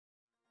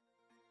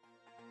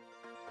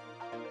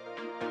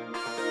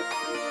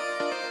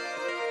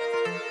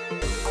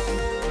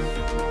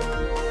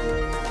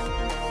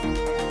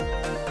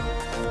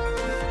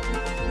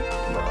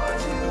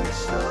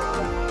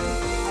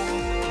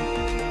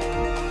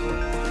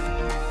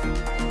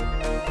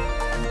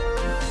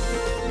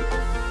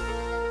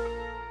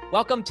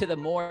Welcome to the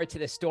More to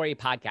the Story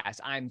podcast.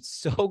 I'm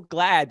so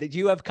glad that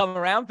you have come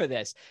around for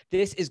this.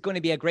 This is going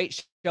to be a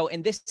great show,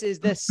 and this is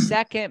the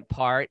second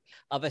part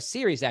of a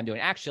series I'm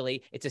doing.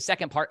 Actually, it's a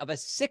second part of a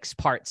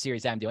 6-part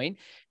series I'm doing.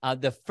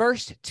 The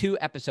first 2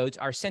 episodes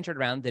are centered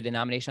around the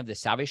denomination of the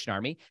Salvation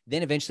Army.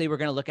 Then eventually we're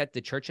going to look at the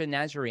Church of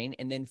Nazarene,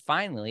 and then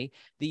finally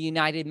the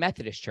United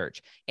Methodist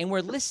Church. And we're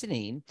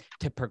listening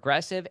to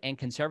progressive and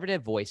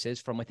conservative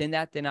voices from within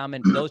that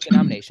those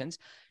denominations,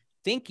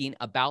 thinking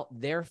about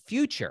their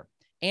future.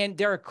 And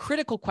there are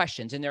critical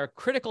questions and there are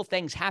critical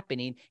things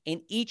happening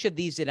in each of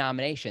these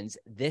denominations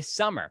this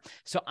summer.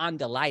 So I'm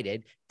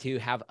delighted to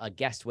have a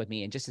guest with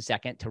me in just a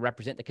second to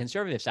represent the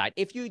conservative side.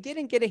 If you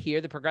didn't get to hear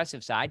the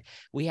progressive side,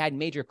 we had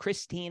Major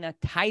Christina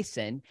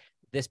Tyson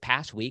this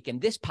past week, and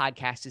this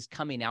podcast is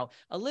coming out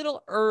a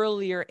little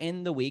earlier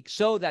in the week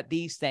so that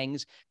these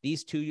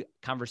 2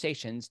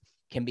 conversations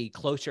can be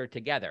closer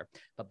together.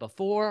 But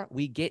before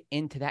we get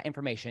into that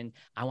information,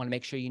 I want to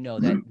make sure you know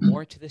that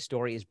More to the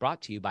Story is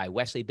brought to you by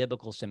Wesley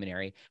Biblical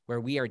Seminary,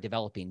 where we are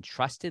developing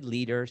trusted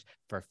leaders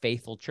for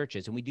faithful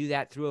churches. And we do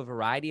that through a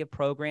variety of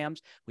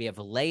programs. We have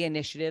lay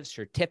initiatives,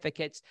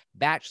 certificates,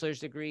 bachelor's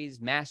degrees,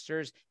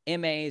 master's,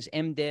 MAs,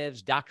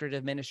 MDivs, doctorate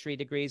of ministry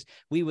degrees.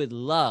 We would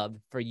love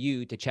for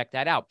you to check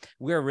that out.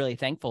 We're really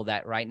thankful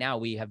that right now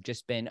we have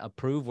just been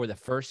approved. We're the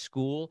first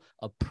school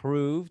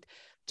approved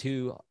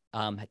to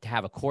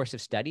have a course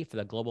of study for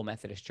the Global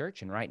Methodist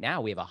Church. And right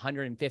now we have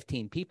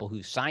 115 people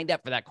who signed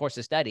up for that course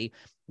of study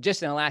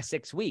just in the last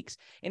 6 weeks,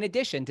 in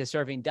addition to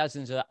serving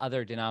dozens of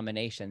other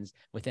denominations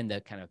within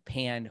the kind of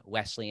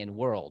pan-Wesleyan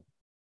world.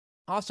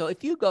 Also,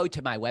 if you go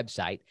to my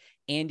website,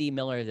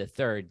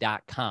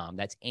 andymillerthird.com,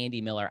 that's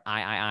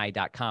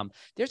andymillerii.com,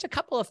 there's a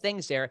couple of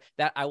things there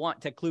that I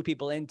want to clue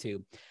people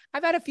into.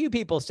 I've had a few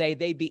people say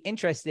they'd be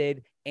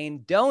interested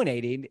in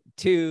donating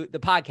to the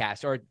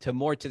podcast or to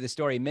More to the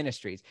Story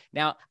Ministries.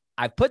 Now,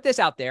 I've put this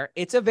out there.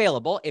 It's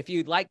available. If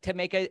you'd like to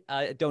make a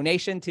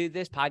donation to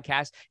this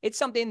podcast, it's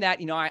something that,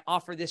 I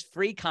offer this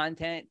free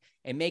content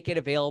and make it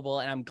available,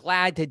 and I'm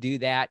glad to do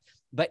that.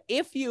 But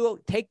if you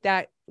take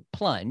that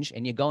plunge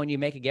and you go and you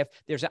make a gift,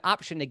 there's an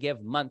option to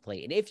give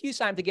monthly. And if you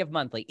sign up to give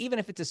monthly, even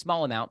if it's a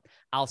small amount,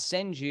 I'll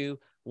send you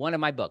one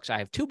of my books. I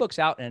have 2 books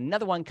out and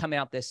another one coming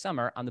out this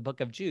summer on the book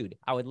of Jude.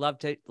 I would love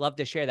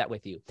to share that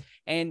with you.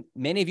 And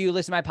many of you who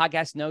listen to my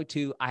podcast know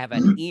too, I have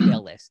an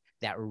email list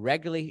that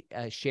regularly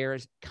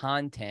shares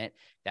content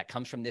that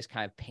comes from this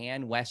kind of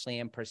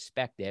pan-Wesleyan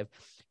perspective.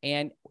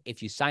 And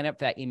if you sign up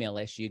for that email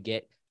list, you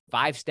get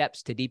 5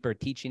 Steps to Deeper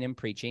Teaching and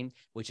Preaching,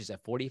 which is a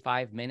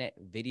 45-minute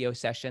video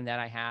session that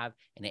I have,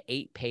 and an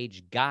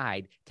 8-page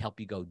guide to help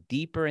you go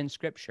deeper in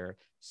Scripture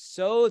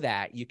so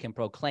that you can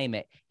proclaim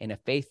it in a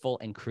faithful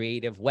and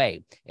creative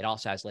way. It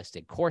also has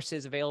listed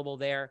courses available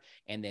there,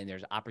 and then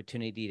there's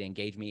opportunity to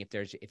engage me if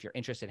you're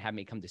interested in having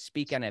me come to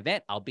speak at an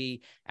event. I'll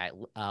be at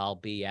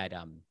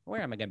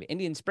where am I going to be?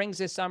 Indian Springs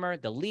this summer,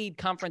 the LEAD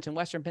conference in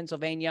Western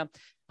Pennsylvania,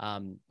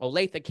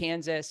 Olathe,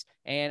 Kansas,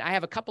 and I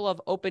have a couple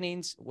of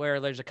openings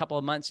where there's a couple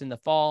of months in the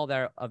fall that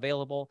are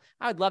available.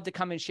 I would love to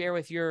come and share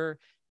with your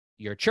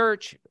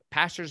church,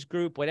 pastor's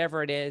group,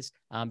 whatever it is.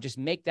 Just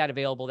make that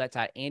available. That's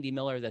at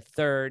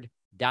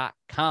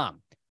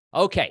andymillerthird.com.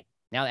 Okay,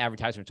 now the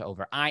advertisement's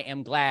over. I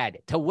am glad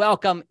to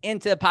welcome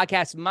into the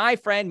podcast my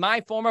friend,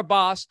 my former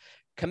boss,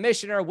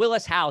 Commissioner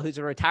Willis Howell, who's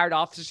a retired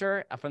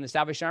officer from the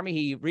Salvation Army.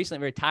 He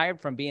recently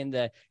retired from being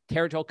the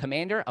territorial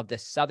commander of the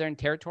Southern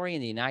Territory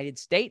in the United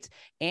States,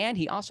 and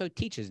he also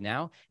teaches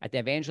now at the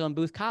Evangeline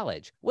Booth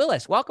College.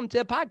 Willis, welcome to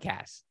the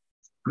podcast.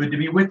 Good to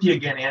be with you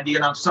again, Andy,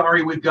 and I'm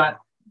sorry we've got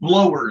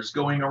blowers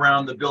going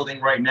around the building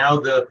right now,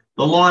 the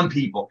lawn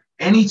people.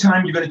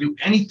 Anytime you're going to do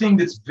anything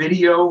that's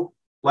video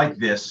like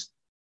this,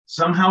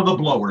 somehow the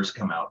blowers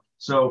come out.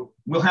 So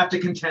we'll have to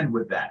contend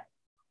with that.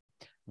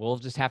 We'll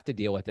just have to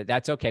deal with it.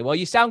 That's okay. Well,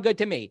 you sound good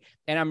to me,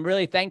 and I'm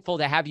really thankful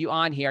to have you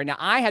on here. Now,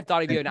 I had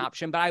thought of you an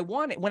option, but I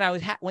wanted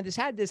when this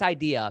had this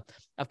idea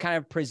of kind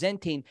of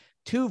presenting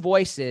 2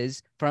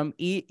 voices from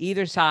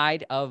either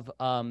side of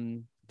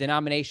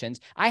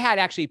denominations. I had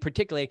actually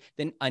particularly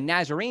a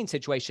Nazarene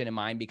situation in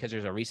mind because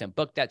there's a recent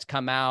book that's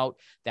come out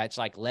that's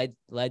like led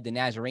the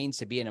Nazarenes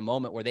to be in a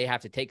moment where they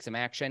have to take some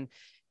action.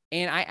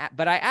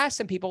 But I asked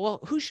some people, well,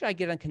 who should I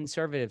get on the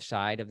conservative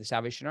side of the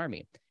Salvation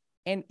Army?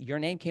 And your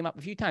name came up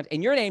a few times,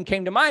 and your name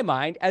came to my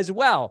mind as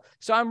well.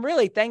 So I'm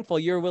really thankful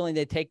you're willing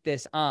to take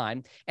this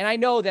on. And I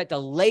know that the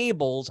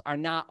labels are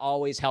not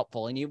always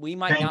helpful. And we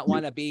might not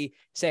want to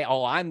say,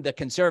 oh, I'm the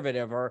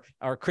conservative, or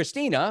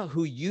Christina,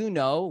 who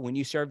when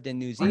you served in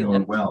New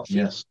Zealand.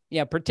 Yes.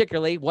 Yeah,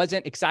 particularly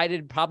wasn't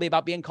excited probably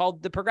about being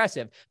called the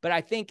progressive. But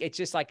I think it's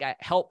just like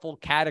helpful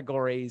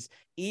categories,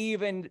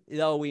 even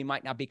though we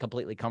might not be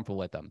completely comfortable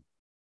with them.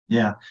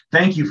 Yeah,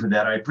 thank you for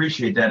that. I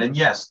appreciate that. And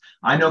yes,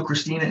 I know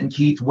Christina and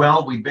Keith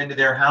well. We've been to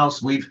their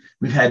house. We've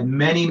had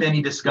many, many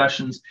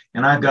discussions,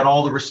 and I've got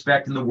all the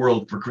respect in the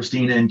world for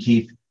Christina and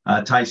Keith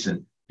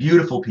Tyson.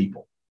 Beautiful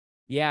people.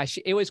 Yeah,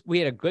 we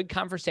had a good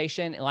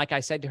conversation. And like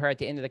I said to her at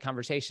the end of the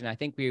conversation, I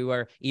think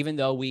even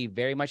though we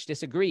very much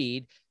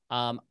disagreed,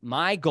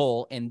 my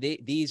goal in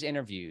these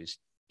interviews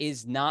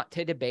is not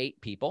to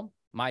debate people.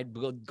 My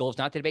goal is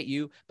not to debate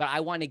you, but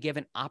I want to give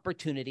an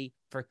opportunity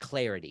for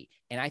clarity.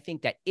 And I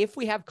think that if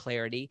we have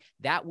clarity,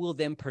 that will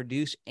then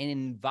produce an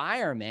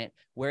environment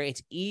where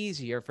it's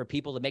easier for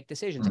people to make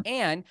decisions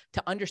and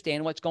to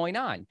understand what's going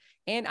on.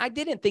 And I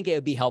didn't think it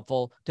would be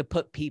helpful to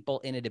put people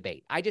in a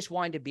debate. I just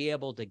wanted to be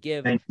able to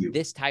give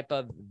this type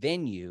of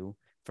venue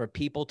for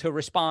people to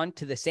respond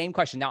to the same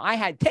question. Now, I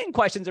had 10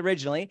 questions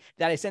originally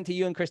that I sent to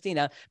you and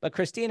Christina, but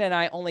Christina and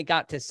I only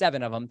got to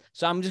 7 of them.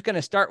 So I'm just going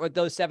to start with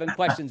those 7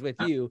 questions with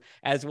you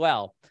as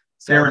well.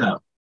 So, fair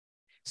enough.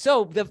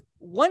 So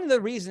one of the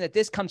reasons that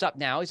this comes up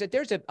now is that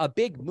there's a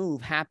big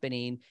move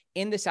happening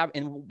in the South.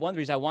 And one of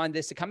the reasons I wanted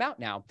this to come out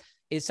now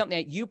is something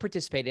that you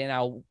participated in.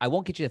 I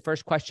won't get you the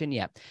first question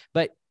yet,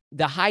 but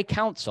the High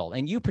Council,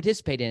 and you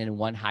participated in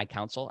one High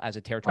Council as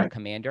a territorial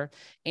commander.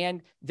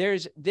 And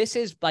this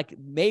is like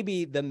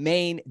maybe the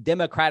main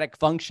democratic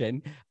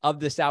function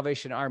of the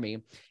Salvation Army.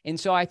 And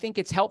so I think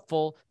it's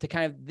helpful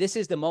to this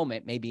is the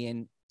moment maybe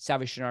in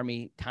Salvation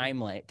Army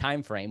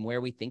time frame where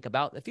we think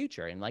about the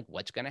future and like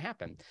what's going to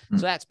happen.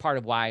 So that's part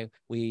of why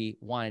we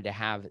wanted to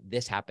have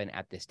this happen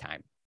at this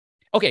time.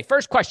 Okay,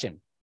 first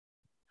question.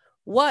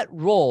 What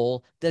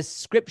role does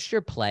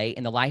Scripture play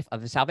in the life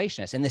of a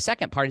salvationist? And the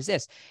second part is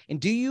this. And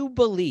do you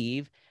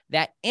believe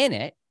that in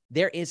it,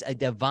 there is a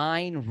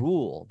divine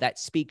rule that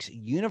speaks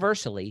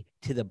universally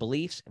to the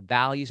beliefs,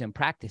 values, and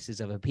practices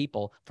of a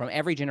people from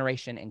every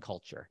generation and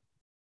culture?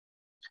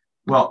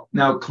 Well,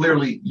 now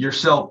clearly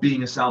yourself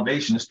being a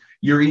salvationist,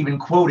 you're even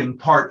quoting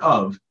part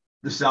of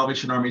the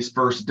Salvation Army's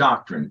first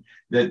doctrine,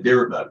 that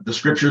the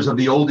scriptures of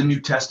the Old and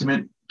New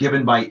Testament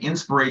given by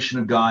inspiration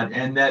of God,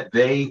 and that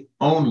they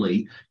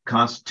only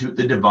constitute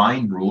the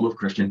divine rule of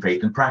Christian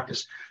faith and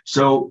practice.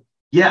 So,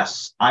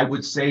 yes, I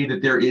would say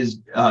that there is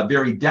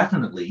very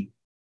definitely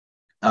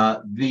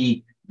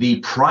the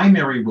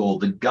primary role,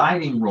 the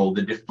guiding role,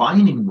 the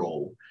defining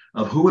role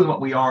of who and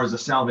what we are as a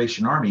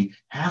Salvation Army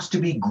has to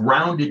be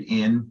grounded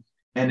in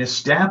and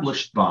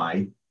established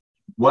by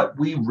what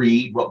we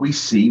read, what we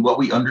see, what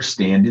we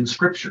understand in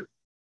Scripture.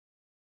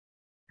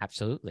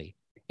 Absolutely.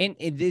 And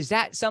is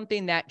that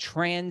something that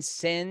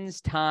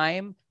transcends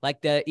time,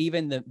 like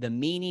even the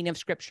meaning of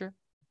Scripture?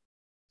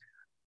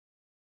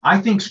 I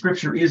think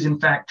Scripture is, in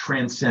fact,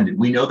 transcended.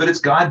 We know that it's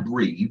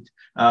God-breathed.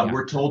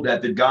 We're told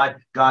that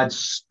God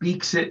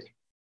speaks it,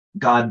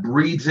 God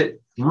breathes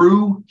it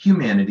through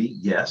humanity.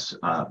 Yes,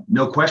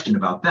 no question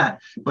about that.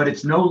 But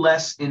it's no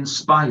less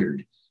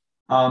inspired.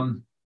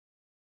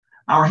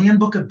 Our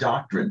Handbook of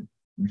Doctrine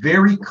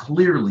very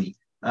clearly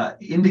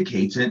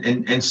indicates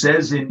and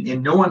says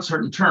in no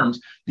uncertain terms,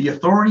 the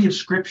authority of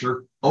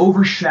Scripture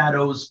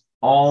overshadows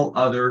all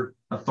other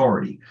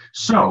authority.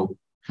 So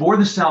for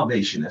the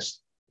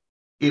salvationist,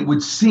 it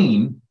would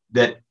seem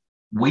that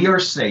we are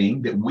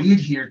saying that we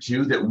adhere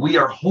to, that we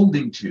are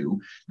holding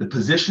to the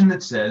position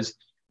that says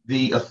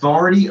the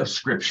authority of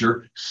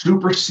Scripture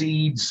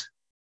supersedes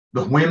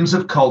the whims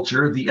of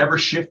culture, the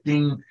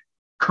ever-shifting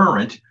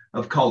current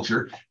of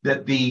culture,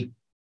 that the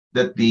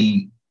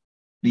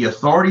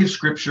authority of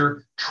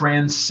Scripture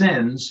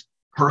transcends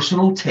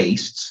personal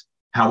tastes,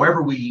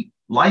 however we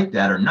like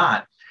that or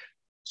not.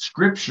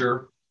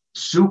 Scripture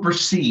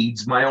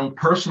supersedes my own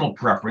personal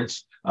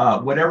preference,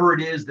 whatever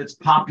it is that's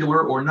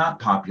popular or not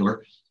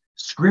popular.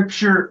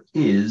 Scripture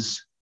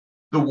is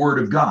the Word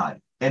of God,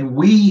 and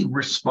we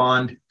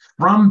respond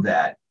from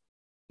that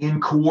in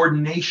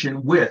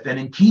coordination with and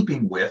in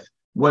keeping with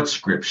what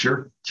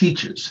Scripture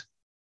teaches.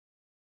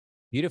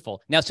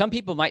 Beautiful. Now, some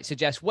people might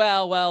suggest,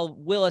 well,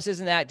 Willis,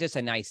 isn't that just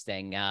a nice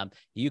thing?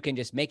 You can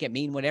just make it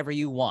mean whatever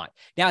you want.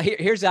 Now,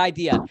 here's the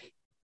idea.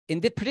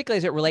 Particularly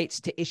as it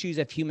relates to issues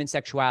of human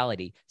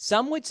sexuality,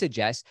 some would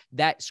suggest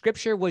that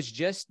Scripture was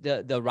just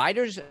the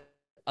writers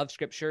of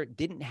Scripture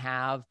didn't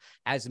have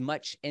as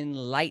much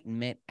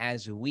enlightenment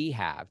as we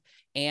have.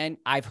 And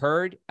I've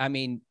heard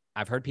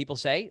people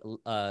say,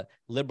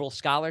 liberal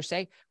scholars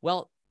say,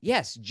 well,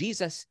 yes,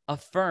 Jesus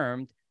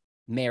affirmed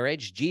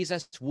marriage.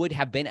 Jesus would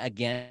have been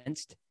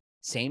against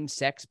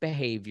same-sex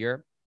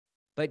behavior,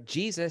 but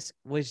Jesus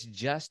was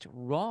just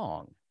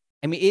wrong.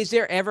 I mean, is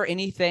there ever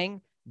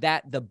anything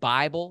that the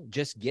Bible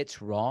just gets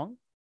wrong?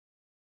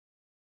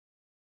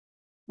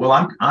 Well,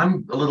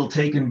 I'm a little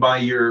taken by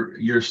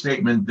your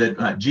statement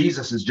that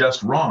Jesus is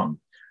just wrong.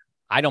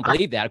 I don't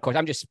believe that. Of course,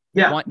 I'm just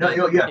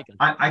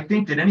I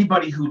think that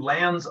anybody who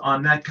lands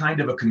on that kind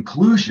of a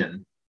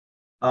conclusion,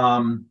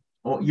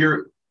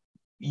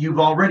 you've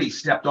already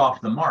stepped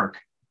off the mark.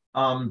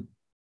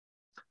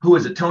 Who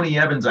is it? Tony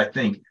Evans, I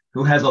think,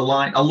 who has a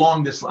line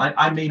along this line.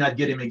 I may not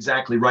get him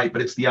exactly right,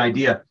 but it's the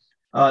idea.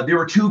 There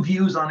are two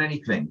views on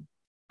anything: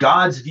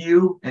 God's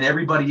view and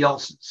everybody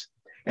else's.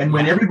 And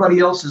when everybody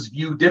else's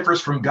view differs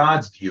from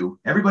God's view,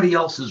 everybody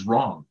else is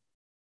wrong.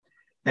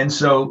 And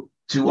so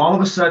to all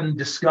of a sudden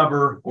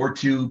discover or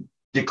to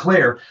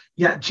declare,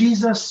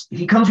 Jesus,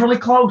 he comes really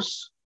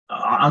close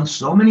on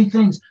so many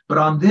things, but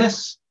on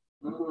this,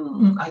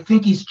 I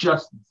think he's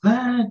just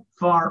that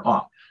far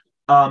off.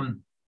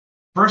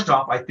 First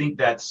off, I think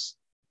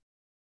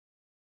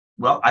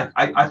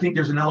I think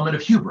there's an element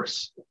of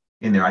hubris.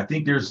 in there. I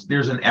think there's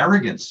an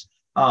arrogance.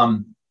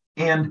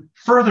 And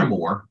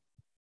furthermore,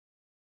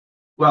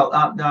 well,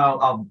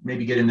 I'll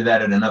maybe get into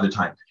that at another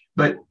time.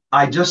 But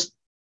I just,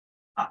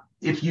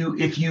 if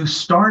you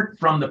start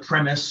from the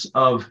premise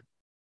of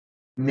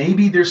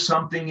maybe there's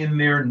something in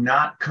there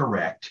not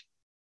correct,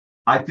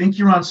 I think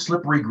you're on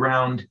slippery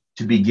ground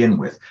to begin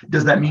with.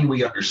 Does that mean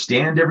we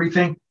understand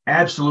everything?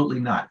 Absolutely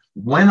not.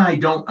 When I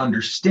don't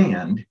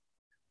understand,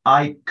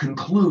 I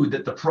conclude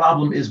that the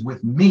problem is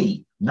with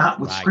me, not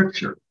with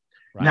Scripture.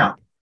 Right. Now,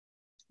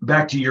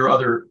 back to your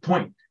other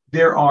point,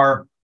 there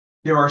are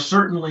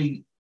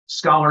certainly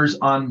scholars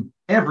on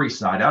every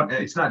side.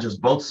 It's not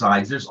just both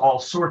sides. There's all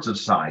sorts of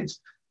sides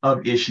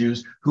of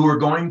issues who are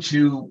going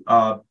to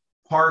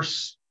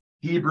parse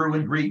Hebrew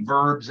and Greek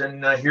verbs,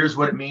 and here's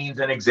what it means,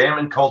 and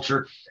examine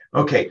culture.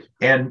 Okay,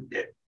 and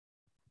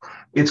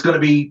it's going to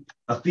be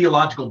a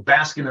theological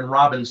Baskin and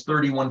Robbins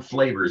 31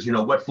 flavors. You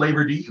know, what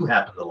flavor do you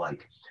happen to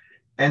like?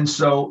 And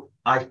so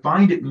I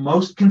find it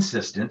most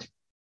consistent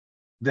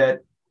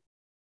that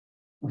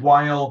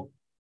while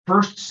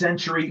first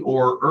century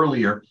or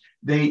earlier,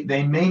 they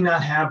may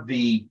not have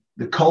the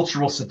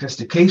cultural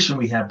sophistication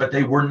we have, but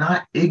they were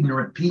not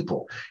ignorant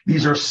people.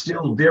 These are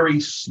still very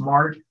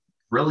smart,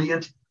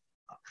 brilliant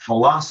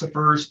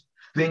philosophers,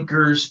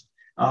 thinkers,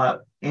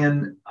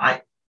 and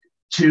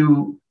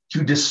to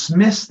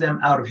dismiss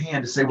them out of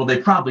hand, to say, well, they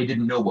probably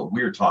didn't know what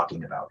we're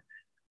talking about.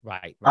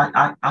 Right.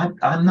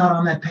 I'm not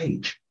on that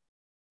page.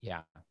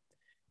 Yeah,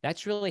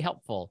 that's really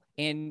helpful.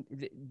 And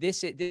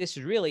this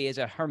really is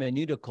a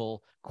hermeneutical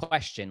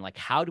question. Like,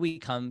 how do we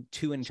come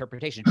to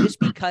interpretation? Just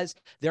because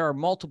there are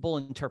multiple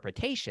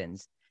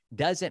interpretations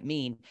doesn't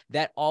mean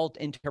that all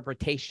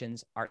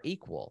interpretations are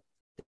equal.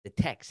 The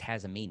text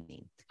has a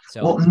meaning.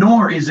 So, well,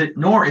 nor is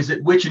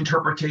it which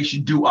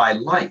interpretation do I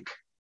like?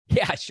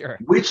 Yeah, sure.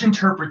 Which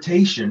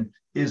interpretation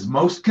is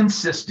most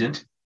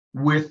consistent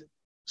with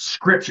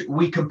Scripture?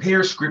 We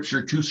compare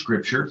Scripture to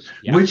Scripture.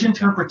 Yeah. Which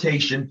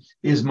interpretation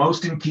is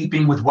most in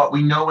keeping with what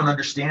we know and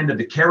understand of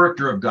the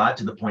character of God,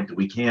 to the point that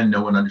we can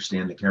know and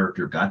understand the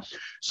character of God?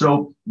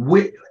 So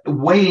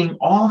weighing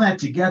all that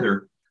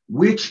together,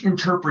 which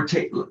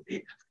interpretation,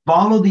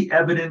 follow the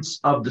evidence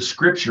of the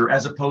Scripture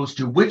as opposed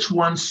to which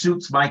one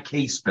suits my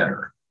case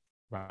better.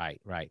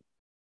 Right.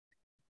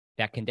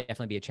 That can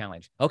definitely be a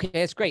challenge. Okay,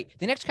 that's great.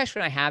 The next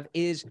question I have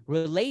is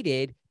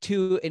related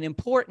to an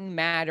important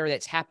matter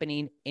that's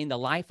happening in the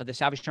life of the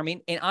Salvation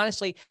Army. And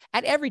honestly,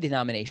 at every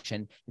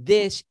denomination,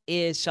 this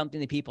is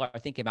something that people are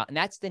thinking about, and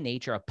that's the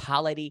nature of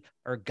polity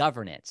or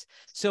governance.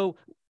 So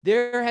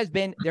there have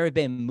been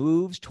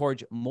moves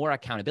towards more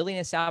accountability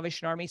in the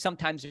Salvation Army.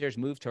 Sometimes there's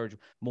moves towards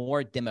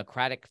more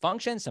democratic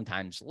functions,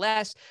 sometimes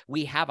less.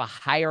 We have a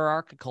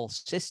hierarchical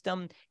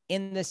system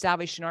in the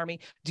Salvation Army.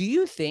 Do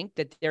you think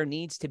that there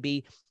needs to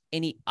be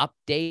any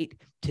update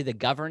to the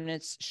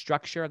governance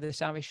structure of the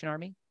Salvation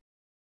Army?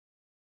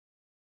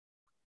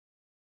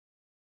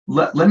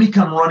 Let me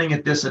come running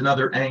at this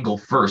another angle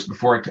first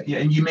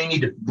and you may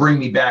need to bring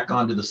me back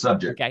onto the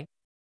subject. Okay.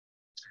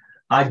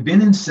 I've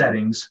been in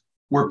settings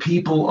where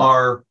people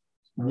are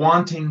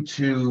wanting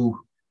to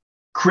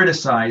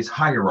criticize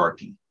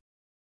hierarchy.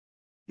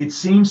 It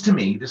seems to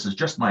me, this is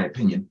just my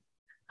opinion,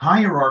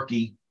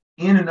 hierarchy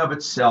in and of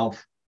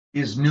itself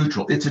is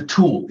neutral. It's a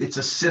tool, it's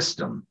a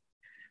system.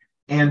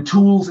 And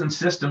tools and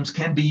systems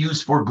can be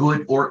used for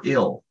good or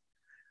ill.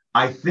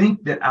 I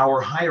think that our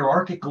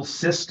hierarchical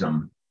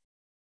system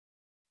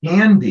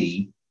can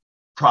be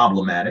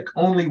problematic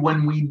only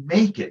when we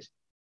make it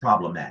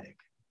problematic.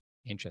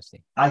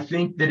 Interesting. I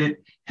think that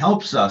it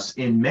helps us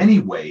in many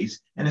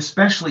ways, and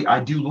especially I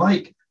do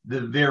like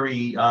the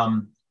very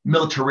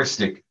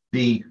militaristic,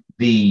 the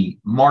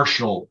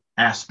martial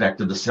aspect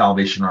of the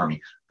Salvation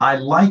Army. I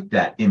like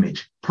that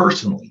image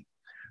personally.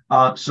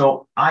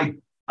 So I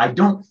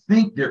don't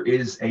think there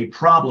is a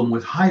problem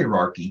with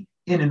hierarchy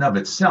in and of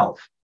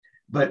itself.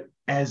 But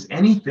as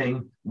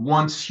anything,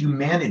 once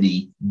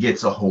humanity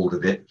gets a hold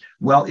of it,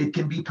 well, it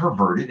can be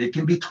perverted, it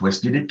can be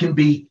twisted, it can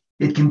be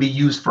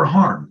used for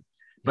harm.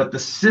 But the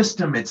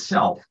system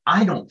itself,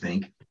 I don't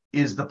think,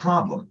 is the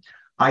problem.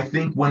 I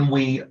think when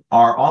we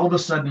are all of a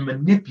sudden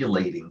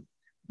manipulating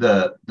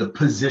the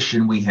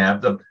position we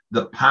have,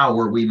 the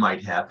power we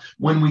might have,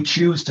 when we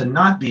choose to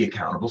not be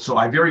accountable. So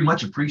I very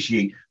much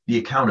appreciate the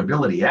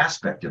accountability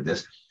aspect of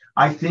this.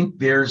 I think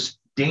there's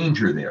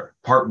danger there,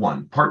 part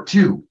one. Part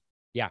two,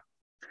 yeah,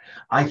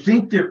 I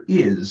think there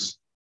is,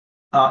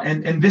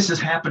 and this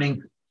is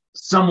happening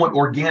somewhat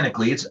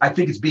organically. I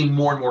think it's being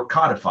more and more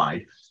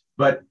codified,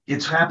 but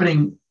it's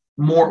happening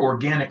more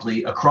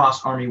organically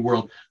across Army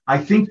world. I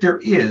think there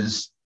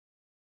is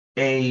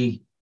a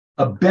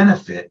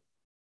benefit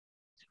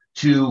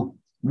to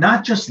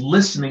not just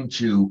listening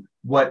to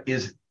what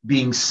is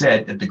being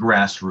said at the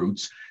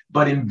grassroots,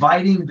 but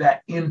inviting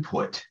that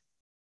input.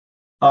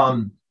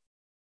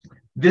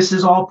 This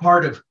is all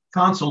part of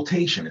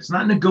consultation. It's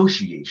not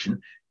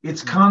negotiation,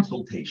 it's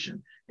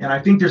consultation. And I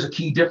think there's a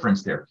key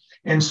difference there.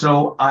 And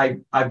so I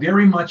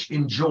very much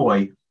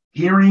enjoy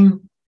hearing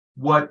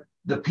what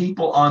the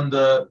people on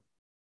the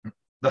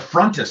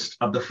frontest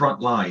of the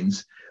front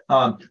lines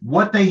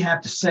what they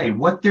have to say,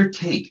 what their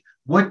take.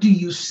 What do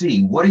you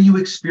see? What are you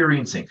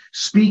experiencing?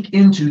 Speak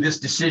into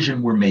this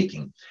decision we're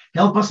making.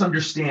 Help us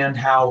understand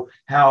how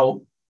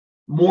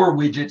more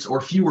widgets or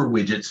fewer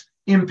widgets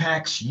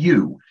impacts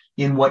you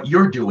in what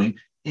you're doing,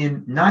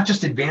 in not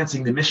just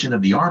advancing the mission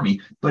of the Army,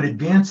 but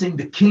advancing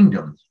the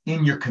kingdom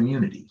in your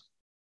community.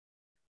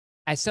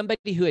 As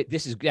somebody who,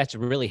 that's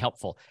really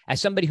helpful.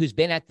 As somebody who's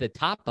been at the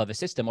top of a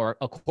system or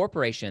a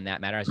corporation, in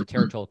that matter, as a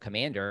territorial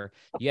commander,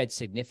 you had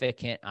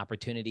significant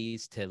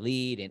opportunities to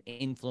lead and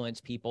influence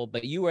people,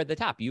 but you were at the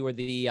top. You were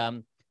the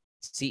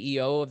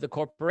CEO of the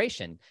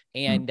corporation.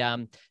 And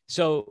but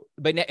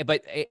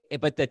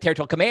the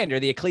territorial commander,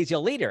 the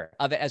ecclesial leader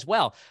of it as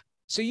well.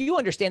 So you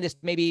understand this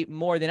maybe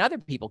more than other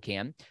people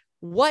can.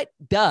 What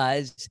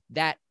does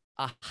that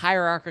a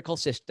hierarchical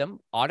system,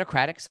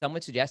 autocratic, some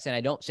would suggest, and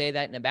I don't say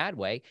that in a bad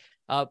way,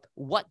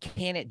 what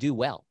can it do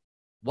well?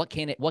 What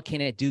can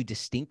it do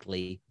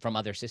distinctly from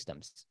other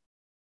systems?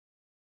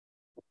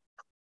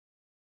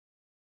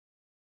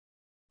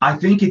 I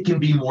think it can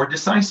be more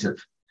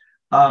decisive.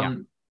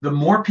 The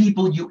more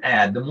people you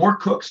add, the more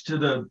cooks to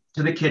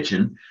the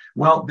kitchen,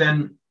 well,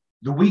 then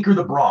the weaker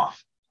the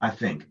broth, I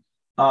think.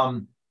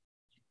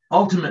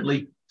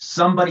 Ultimately,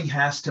 somebody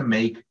has to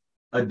make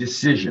a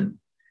decision.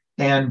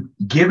 And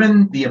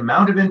given the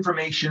amount of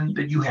information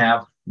that you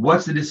have,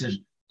 what's the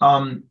decision?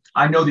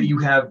 I know that you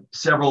have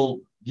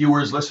several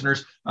viewers,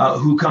 listeners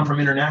who come from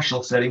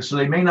international settings, so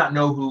they may not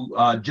know who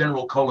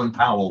General Colin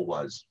Powell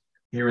was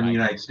here in the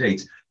United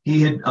States.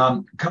 He had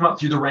come up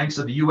through the ranks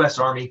of the U.S.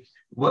 Army,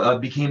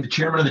 became the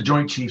chairman of the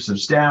Joint Chiefs of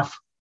Staff,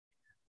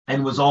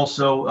 and was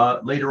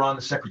also later on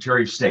the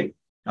Secretary of State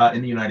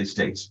in the United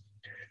States.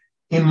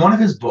 In one of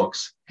his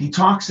books, he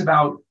talks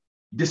about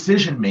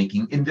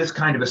decision-making in this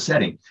kind of a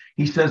setting.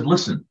 He says,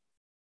 listen,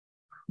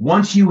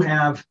 once you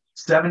have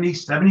 70,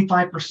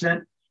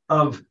 75%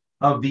 of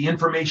the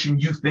information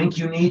you think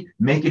you need,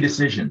 make a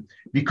decision,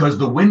 because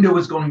the window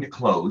is going to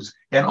close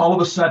and all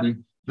of a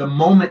sudden the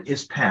moment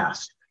is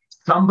past.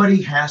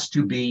 Somebody has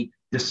to be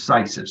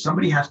decisive.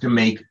 Somebody has to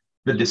make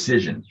the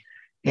decision.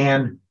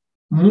 And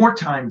more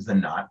times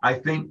than not, I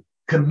think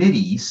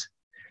committees,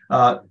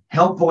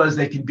 helpful as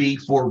they can be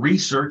for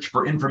research,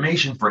 for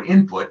information, for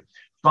input,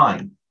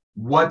 fine.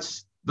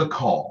 What's the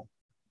call?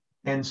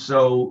 And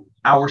so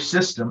our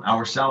system,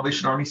 our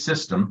Salvation Army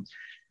system,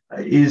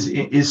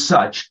 is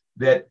such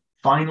that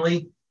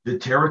finally the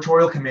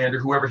territorial commander,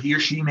 whoever he or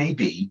she may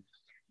be,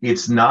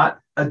 it's not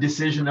a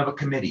decision of a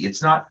committee.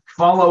 It's not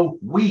follow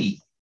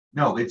we.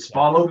 No, it's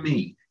follow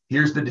me.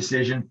 Here's the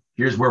decision.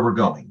 Here's where we're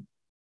going.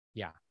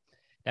 Yeah,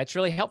 that's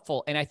really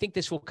helpful. And I think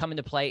this will come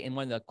into play in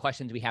one of the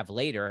questions we have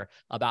later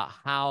about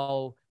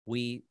how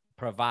we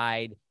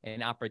provide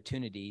an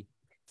opportunity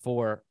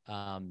for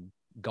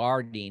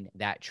guarding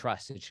that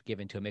trust that's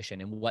given to a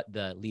mission and what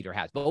the leader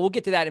has. But we'll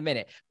get to that in a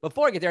minute.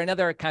 Before I get there,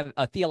 another kind of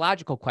a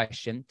theological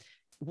question.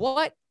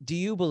 What do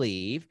you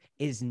believe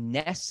is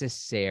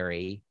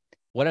necessary?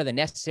 What are the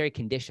necessary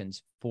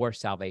conditions for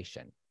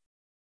salvation?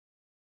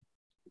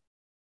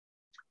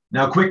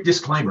 Now, quick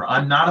disclaimer.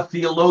 I'm not a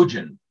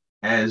theologian,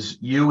 as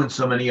you and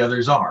so many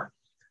others are.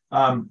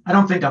 I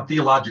don't think I'm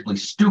theologically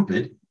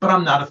stupid, but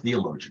I'm not a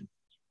theologian.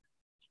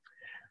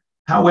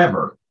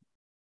 However,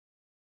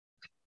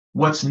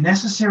 what's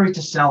necessary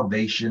to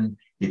salvation,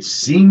 it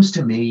seems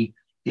to me,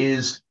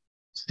 is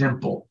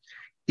simple.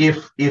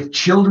 If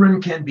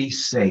children can be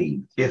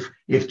saved,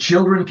 if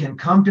children can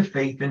come to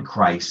faith in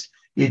Christ,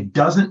 it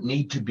doesn't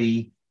need to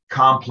be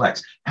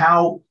complex.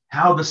 How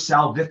the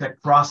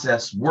salvific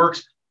process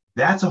works,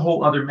 that's a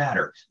whole other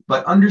matter.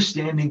 But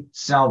understanding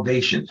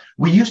salvation,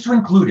 we used to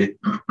include it,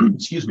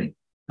 excuse me,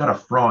 got a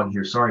frog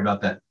here, sorry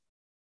about that.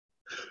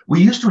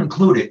 We used to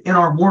include it in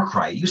our war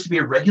cry. It used to be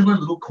a regular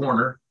little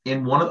corner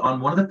on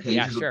one of the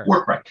pages of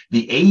war cry.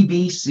 The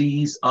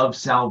ABCs of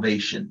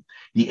salvation.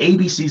 The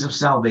ABCs of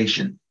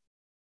salvation.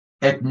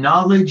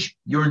 Acknowledge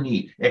your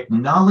need.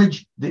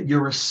 Acknowledge that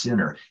you're a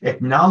sinner.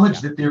 Acknowledge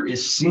that there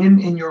is sin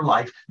in your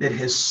life that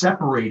has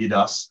separated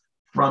us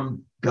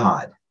from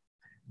God.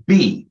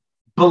 B,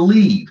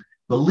 believe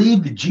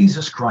that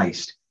Jesus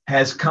Christ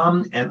has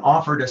come and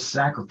offered a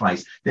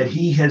sacrifice, that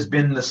he has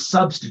been the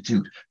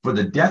substitute for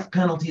the death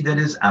penalty that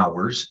is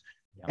ours,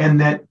 and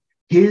that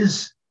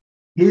his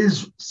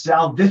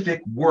salvific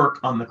work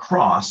on the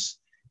cross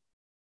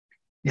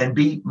can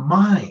be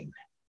mine.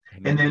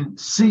 Amen. And then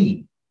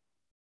C,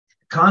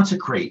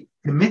 consecrate,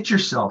 commit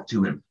yourself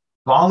to him,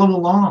 follow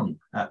along.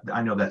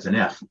 I know that's an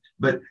F,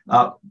 but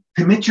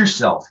commit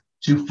yourself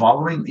to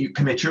following, you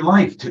commit your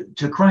life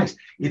to Christ.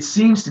 It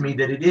seems to me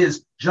that it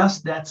is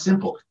just that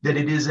simple, that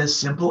it is as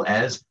simple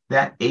as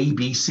that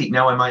ABC.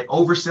 Now, am I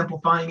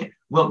oversimplifying it?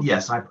 Well,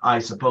 yes, I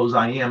suppose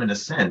I am in a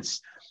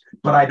sense,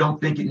 but I don't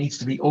think it needs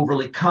to be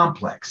overly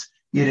complex.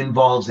 It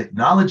involves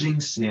acknowledging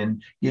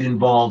sin. It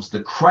involves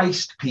the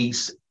Christ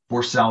piece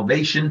for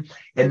salvation,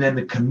 and then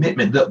the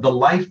commitment, the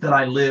life that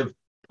I live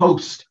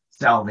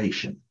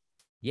post-salvation.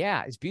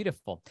 Yeah, it's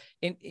beautiful.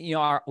 And,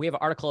 we have an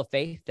article of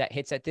faith that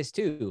hits at this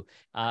too.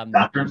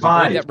 Doctrine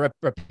 5. That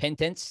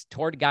repentance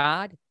toward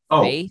God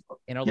Oh, faith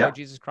in our yeah. Lord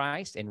Jesus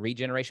Christ and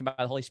regeneration by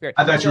the Holy Spirit.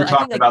 I thought you So were I think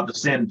talking about the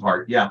sin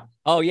part. Yeah,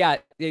 oh yeah.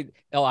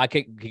 I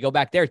could go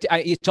back there.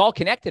 It's all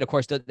connected, of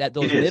course, that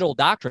those it is. middle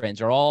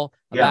doctrines are all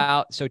Yeah.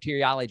 about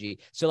soteriology.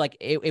 So like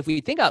if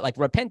we think about like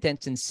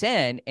repentance and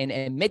sin and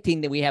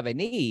admitting that we have a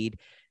need,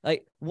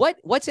 like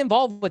what's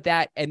involved with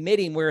that,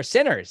 admitting we're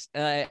sinners?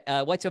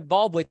 What's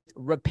involved with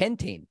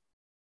repenting?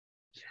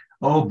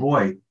 Oh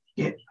boy.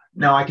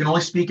 Now I can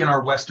only speak in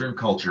our Western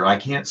culture. I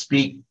can't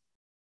speak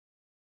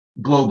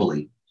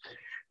globally,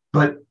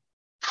 but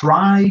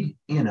pride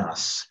in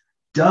us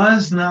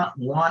does not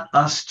want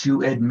us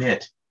to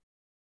admit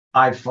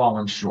I've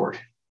fallen short.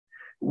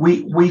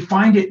 We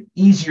find it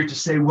easier to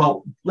say,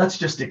 well, let's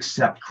just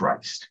accept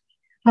Christ.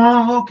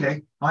 Oh,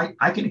 okay,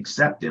 I can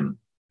accept him.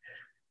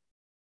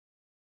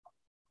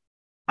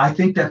 I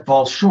think that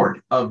falls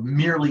short of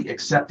merely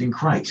accepting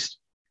Christ.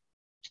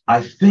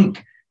 I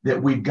think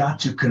that we've got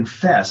to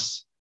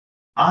confess,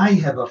 I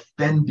have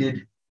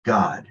offended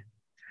God.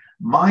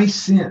 My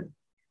sin,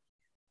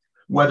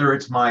 whether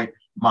it's my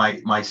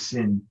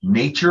sin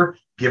nature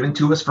given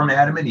to us from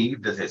Adam and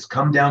Eve that has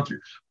come down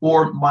through,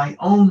 or my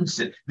own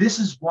sin. This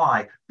is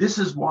why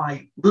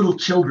little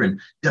children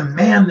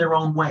demand their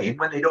own way. And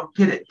when they don't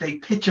get it, they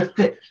pitch a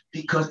fit,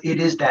 because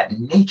it is that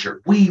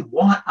nature. We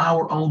want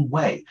our own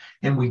way,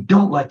 and we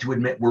don't like to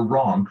admit we're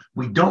wrong.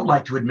 We don't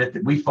like to admit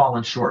that we've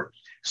fallen short.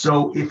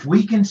 So if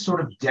we can sort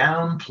of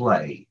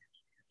downplay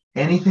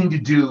anything to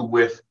do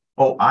with,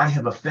 oh, I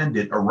have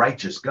offended a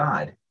righteous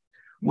God,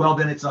 well,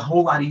 then it's a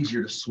whole lot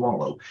easier to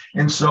swallow.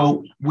 And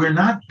so we're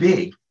not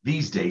big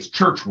these days,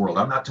 church world.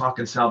 I'm not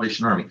talking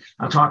Salvation Army.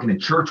 I'm talking in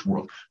church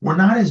world. We're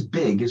not as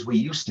big as we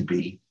used to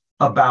be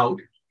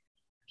about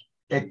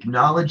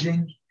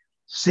acknowledging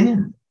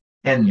sin.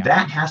 And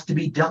that has to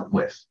be dealt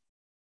with.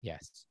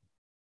 Yes,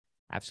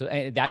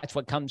 absolutely. And that's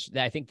what comes,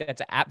 I think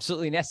that's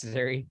absolutely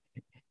necessary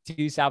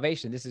to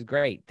salvation. This is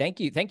great. Thank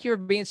you. Thank you for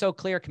being so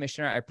clear,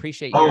 Commissioner. I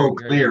appreciate your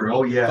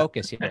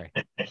focus here.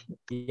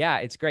 Yeah,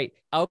 it's great.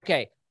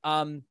 Okay.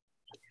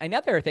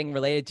 Another thing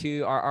related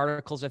to our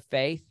articles of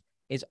faith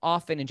is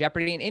often in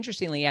jeopardy. And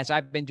interestingly, as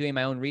I've been doing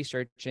my own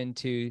research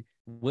into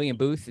William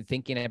Booth and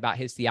thinking about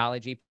his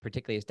theology,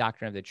 particularly his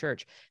doctrine of the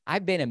church,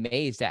 I've been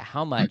amazed at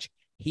how much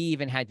he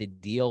even had to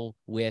deal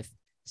with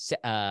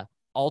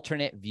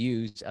alternate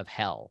views of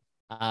hell.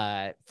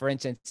 For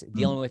instance,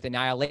 dealing with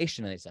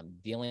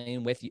annihilationism,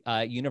 dealing with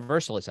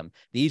universalism.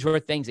 These were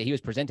things that he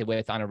was presented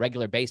with on a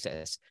regular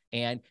basis.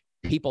 And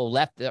people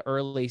left the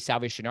early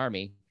Salvation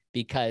Army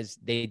because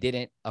they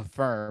didn't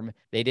affirm,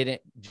 they didn't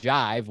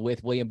jive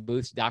with William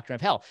Booth's doctrine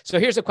of hell. So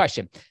here's a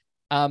question.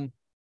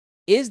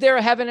 Is there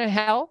a heaven and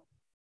hell?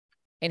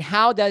 And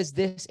how does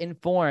this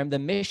inform the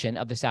mission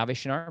of the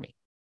Salvation Army?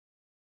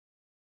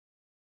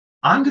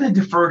 I'm going to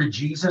defer to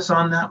Jesus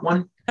on that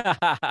one.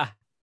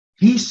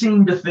 He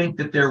seemed to think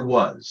that there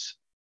was,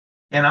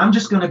 and I'm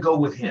just going to go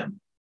with him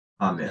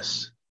on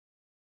this.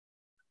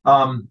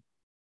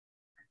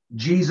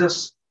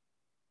 Jesus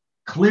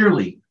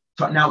clearly,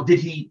 now did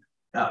he,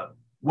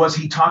 was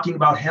he talking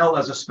about hell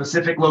as a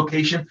specific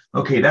location?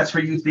 Okay, that's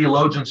for you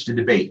theologians to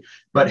debate.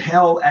 But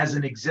hell as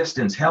an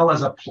existence, hell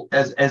as a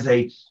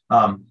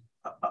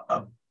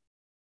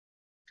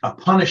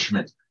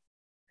punishment,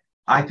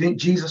 I think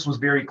Jesus was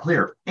very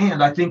clear.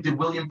 And I think that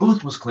William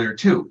Booth was clear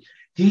too.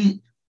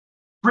 He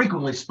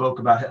frequently spoke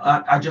about it.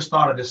 I just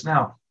thought of this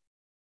now.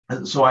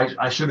 So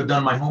I should have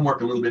done my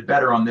homework a little bit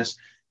better on this.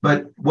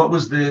 But what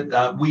was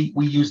we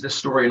use this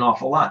story an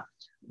awful lot.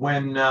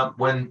 When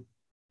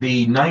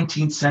the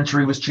 19th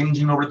century was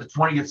changing over to the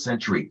 20th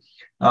century,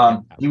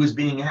 he was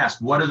being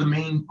asked, what are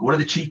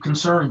the chief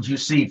concerns you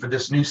see for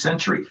this new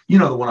century? You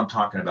know the one I'm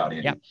talking about,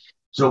 Andy. Yep.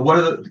 So what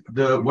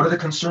are the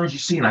concerns you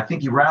see? And I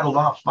think he rattled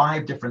off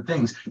 5 different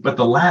things, but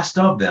the last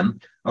of them,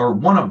 or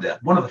one of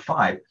the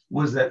 5,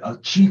 was that a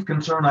chief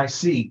concern I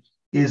see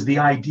is the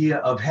idea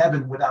of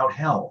heaven without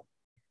hell.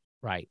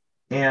 Right.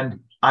 And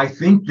I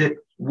think that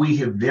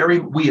we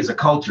as a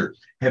culture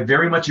have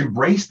very much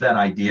embraced that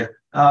idea.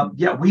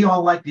 We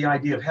all like the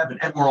idea of heaven,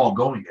 and we're all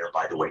going there,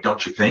 by the way,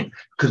 don't you think?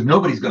 Because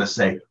nobody's going to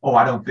say, oh,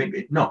 I don't think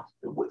it. No,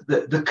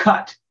 the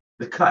cut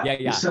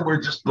is somewhere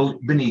just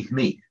beneath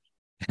me,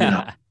 you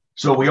know.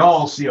 So we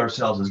all see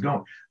ourselves as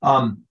going.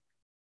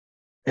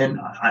 And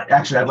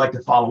I'd like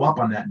to follow up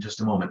on that in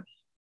just a moment.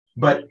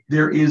 But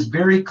there is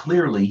very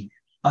clearly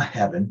a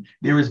heaven.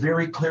 There is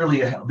very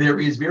clearly a hell. There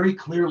is very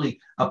clearly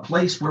a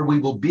place where we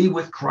will be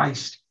with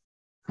Christ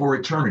for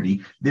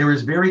eternity. There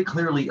is very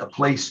clearly a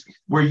place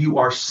where you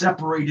are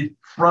separated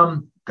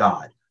from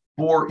God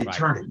for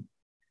eternity.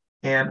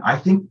 And I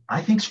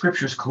think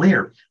Scripture is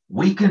clear.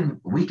 We can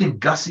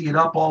gussy it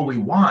up all we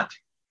want,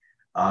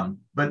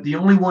 but the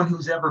only one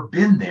who's ever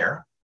been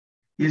there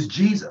is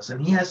Jesus,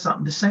 and he has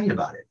something to say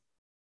about it.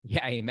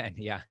 Yeah, amen.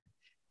 Yeah.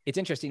 It's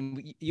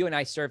interesting. You and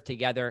I served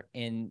together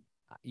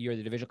you're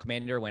the divisional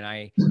commander when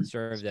I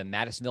served the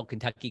Madisonville,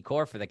 Kentucky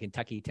Corps for the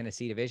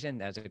Kentucky-Tennessee Division.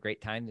 That was a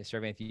great time to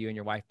serve with you and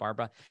your wife,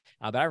 Barbara.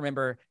 But I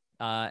remember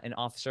an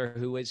officer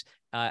who was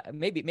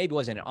maybe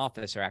wasn't an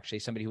officer, actually,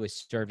 somebody who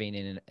was serving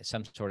in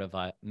some sort of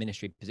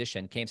ministry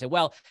position, came and said,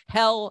 well,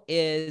 hell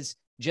is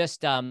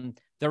just the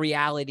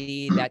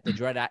reality that the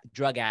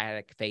drug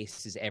addict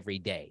faces every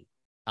day.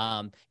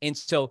 And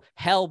so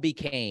hell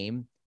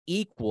became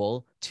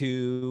equal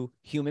to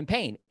human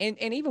pain. And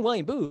even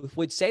William Booth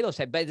would say those,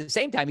 but at the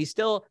same time, he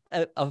still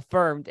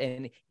affirmed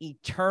an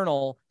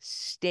eternal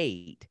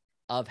state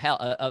of hell,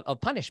 of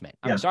punishment.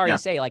 I'm sorry to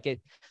say, like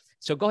it.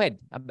 So go ahead.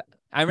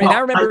 I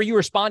remember you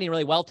responding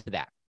really well to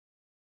that.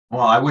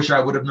 Well, I wish I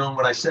would have known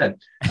what I said.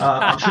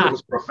 I'm sure it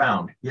was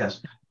profound.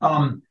 Yes.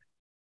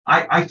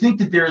 I think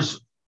that there's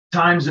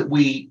times that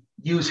we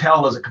use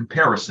hell as a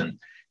comparison.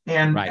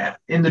 And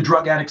in the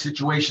drug addict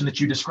situation that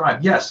you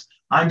described, yes,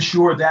 I'm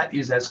sure that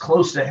is as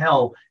close to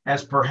hell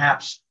as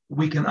perhaps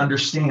we can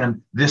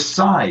understand this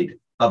side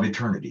of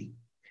eternity.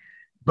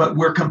 But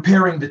we're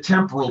comparing the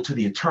temporal to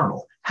the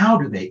eternal. How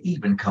do they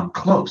even come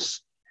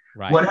close?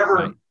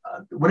 Whatever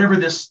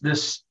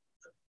this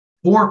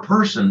poor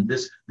person,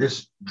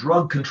 this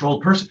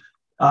drug-controlled person,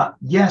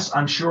 yes,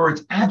 I'm sure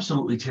it's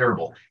absolutely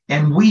terrible.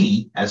 And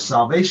we, as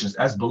salvationists,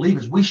 as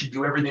believers, we should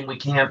do everything we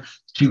can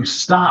to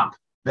stop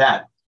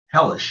that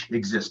hellish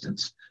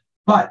existence.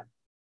 But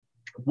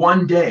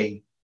one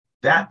day,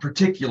 that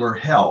particular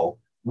hell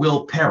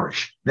will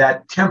perish.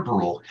 That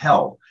temporal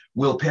hell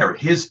will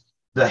perish.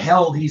 The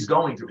hell he's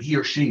going through, he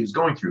or she is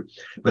going through.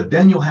 But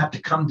then you'll have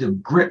to come to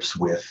grips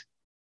with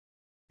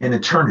an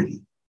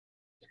eternity,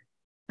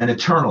 an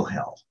eternal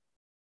hell.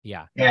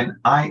 Yeah. And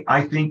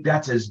I think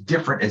that's as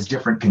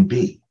different can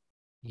be.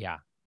 Yeah.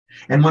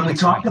 And when we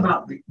talk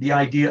about the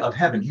idea of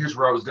heaven, here's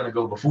where I was going to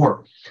go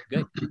before.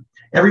 Good.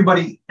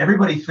 Everybody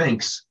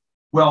thinks,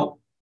 well,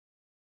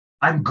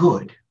 I'm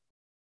good,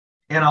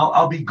 and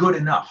I'll be good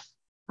enough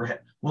for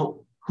heaven.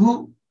 Well,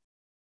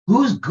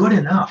 who's good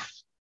enough?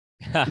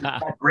 Is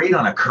that grade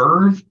on a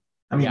curve?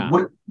 I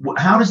mean,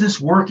 how does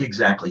this work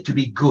exactly to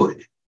be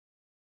good?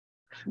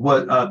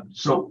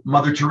 So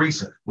Mother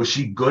Teresa, was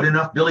she good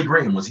enough? Billy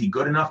Graham, was he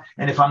good enough?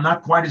 And if I'm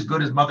not quite as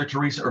good as Mother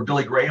Teresa or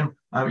Billy Graham,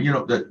 have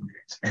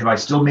I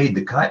still made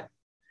the cut?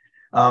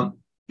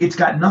 It's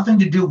got nothing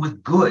to do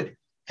with good.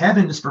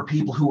 Heaven is for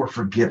people who are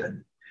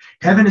forgiven.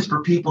 Heaven is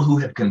for people who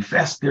have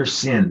confessed their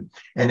sin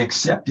and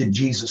accepted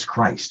Jesus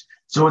Christ.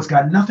 So it's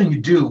got nothing to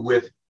do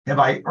with, have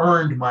I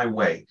earned my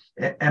way?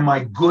 Am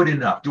I good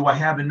enough? Do I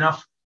have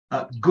enough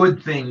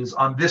good things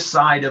on this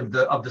side of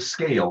the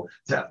scale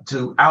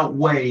to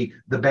outweigh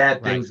the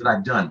bad things that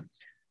I've done?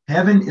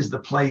 Heaven is the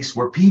place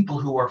where people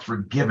who are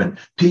forgiven,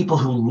 people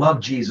who love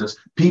Jesus,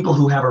 people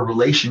who have a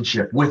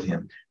relationship with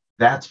him,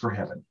 that's for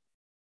heaven.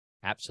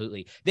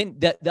 Absolutely. Then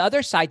the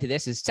other side to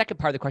this is second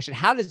part of the question: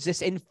 how does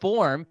this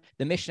inform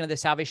the mission of the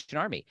Salvation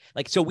Army?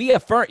 Like, so we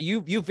affirm,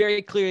 you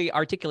very clearly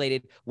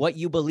articulated what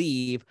you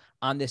believe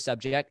on this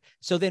subject.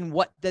 So then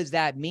what does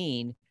that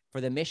mean for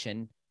the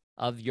mission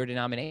of your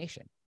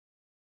denomination?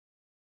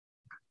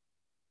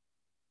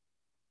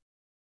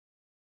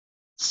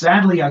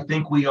 Sadly, I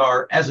think we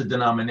are, as a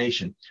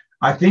denomination,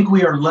 I think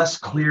we are less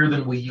clear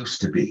than we used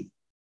to be.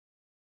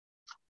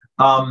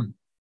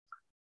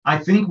 I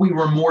think we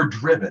were more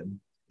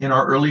driven in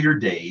our earlier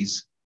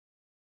days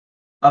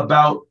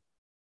about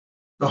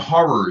the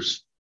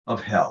horrors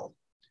of hell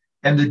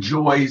and the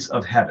joys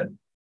of heaven.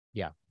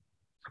 Yeah.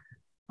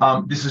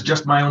 This is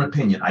just my own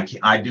opinion.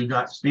 I do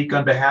not speak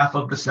on behalf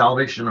of the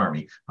Salvation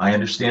Army. I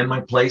understand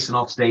my place and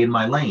I'll stay in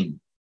my lane.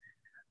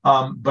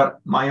 But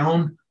my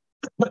own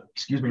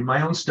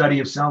study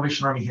of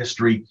Salvation Army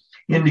history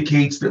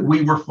indicates that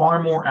we were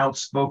far more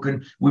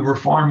outspoken. We were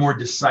far more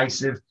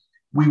decisive.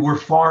 We were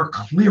far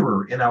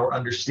clearer in our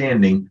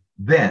understanding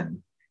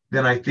then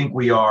than I think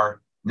we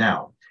are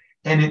now.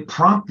 And it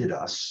prompted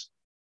us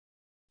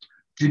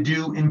to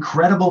do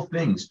incredible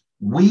things.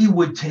 We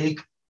would take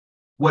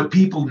what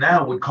people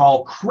now would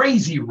call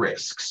crazy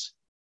risks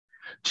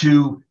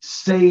to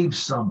save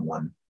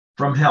someone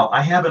from hell.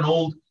 I have an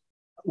old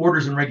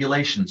orders and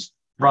regulations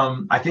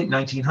from, I think,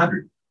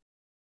 1900.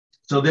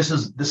 So this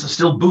is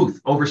still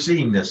Booth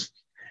overseeing this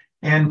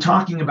and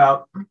talking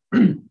about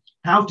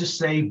how to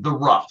save the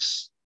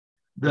roughs,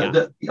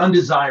 the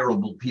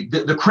undesirable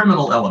people, the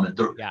criminal element,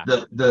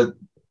 the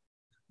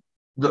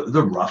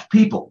rough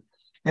people.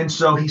 And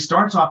so he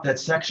starts off that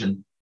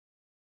section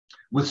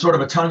with sort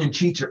of a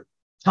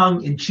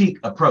tongue-in-cheek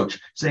approach,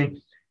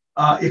 saying,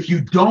 if you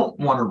don't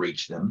want to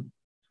reach them,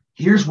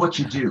 here's what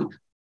you do.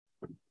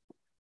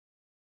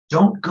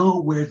 Don't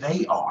go where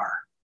they are.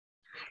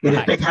 And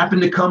if they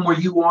happen to come where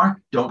you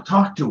are, don't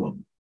talk to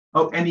them.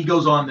 Oh, and he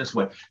goes on this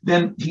way.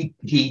 Then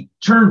he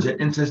turns it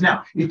and says,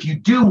 now, if you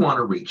do want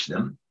to reach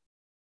them,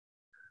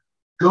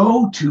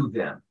 go to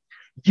them.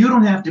 You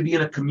don't have to be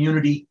in a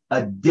community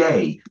a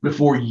day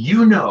before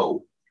you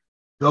know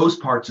those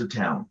parts of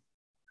town.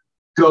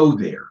 Go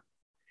there.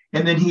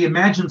 And then he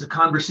imagines a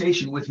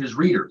conversation with his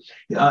reader.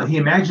 He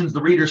imagines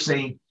the reader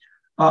saying,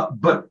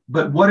 but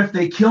what if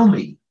they kill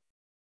me?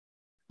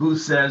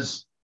 Booth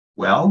says,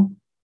 well,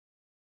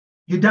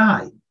 you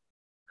die.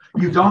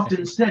 You've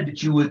often said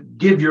that you would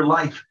give your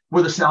life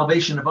for the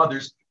salvation of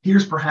others,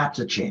 here's perhaps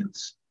a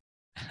chance.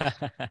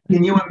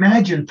 Can you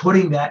imagine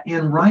putting that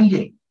in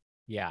writing?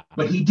 Yeah.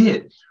 But he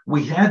did.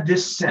 We had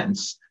this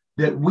sense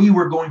that we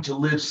were going to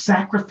live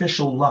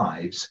sacrificial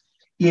lives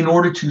in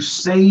order to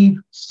save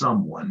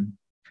someone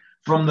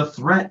from the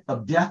threat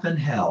of death and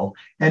hell,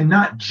 and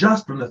not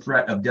just from the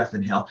threat of death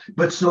and hell,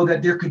 but so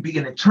that there could be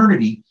an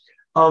eternity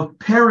of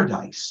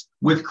paradise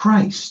with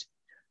Christ.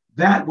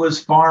 That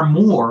was far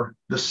more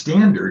the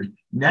standard.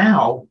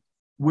 Now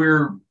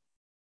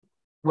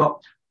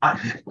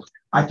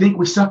I think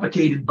we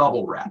suffocate in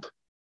bubble wrap.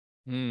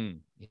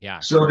 Yeah.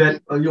 So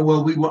that,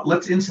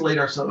 let's insulate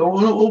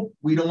ourselves.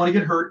 We don't want to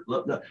get hurt.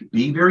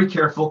 Be very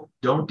careful.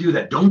 Don't do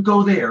that. Don't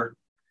go there.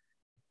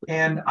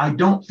 And I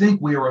don't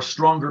think we are a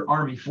stronger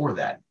army for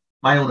that.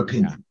 My own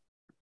opinion. Yeah.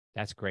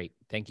 That's great.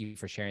 Thank you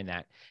for sharing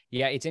that.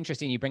 Yeah, it's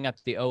interesting. You bring up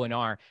the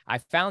O&R. I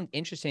found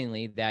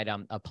interestingly that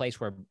a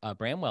place where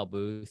Bramwell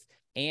Booth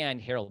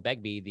and Harold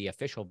Begbie, the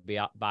official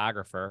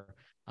biographer,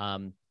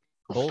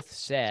 both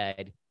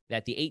said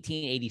that the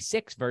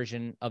 1886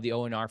 version of the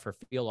O&R for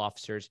field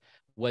officers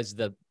was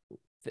the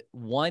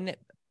one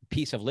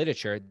piece of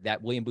literature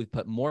that William Booth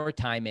put more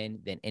time in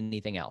than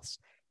anything else.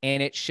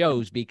 And it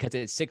shows because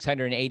it's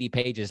 680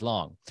 pages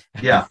long.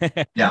 Yeah.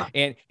 Yeah.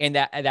 and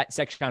that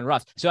section on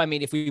roughs. So, I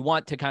mean, if we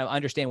want to kind of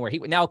understand where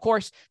now, of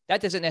course,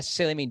 that doesn't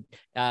necessarily mean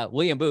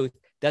William Booth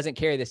doesn't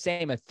carry the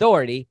same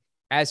authority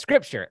as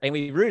scripture. And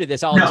we rooted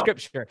this all in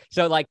scripture.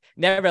 So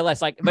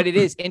nevertheless, but it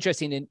is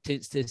interesting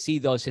to see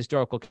those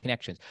historical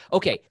connections.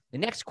 Okay. The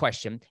next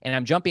question, and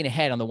I'm jumping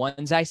ahead on the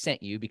ones I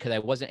sent you because I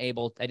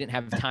didn't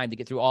have time to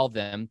get through all of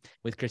them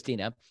with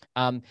Christina.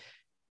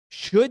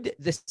 Should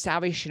the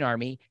Salvation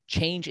Army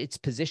change its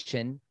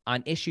position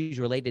on issues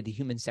related to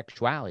human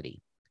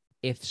sexuality?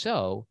 If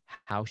so,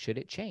 how should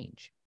it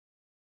change?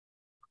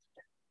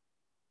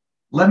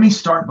 Let me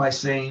start by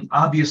saying,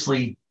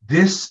 obviously,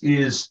 this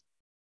is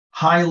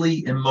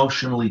highly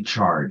emotionally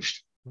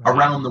charged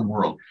around the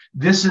world.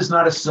 This is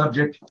not a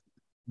subject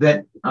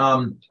that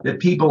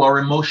people are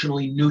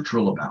emotionally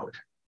neutral about.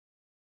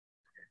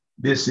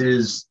 This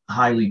is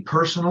highly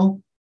personal.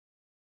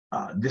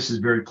 This is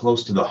very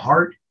close to the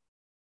heart.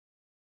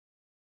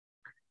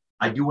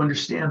 I do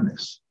understand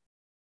this.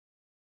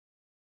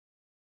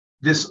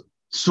 This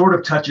sort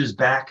of touches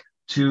back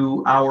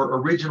to our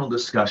original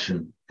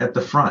discussion at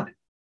the front.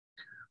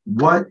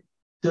 What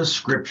does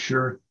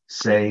Scripture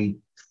say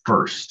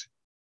first?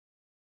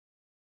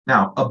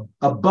 Now,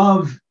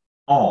 above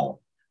all,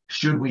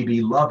 should we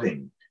be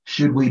loving?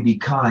 Should we be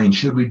kind?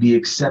 Should we be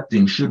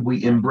accepting? Should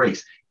we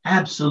embrace?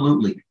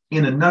 Absolutely.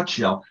 In a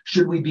nutshell,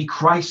 should we be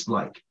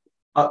Christ-like?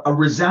 A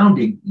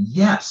resounding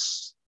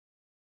yes.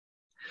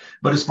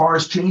 But as far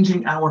as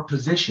changing our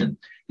position,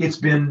 it's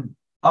been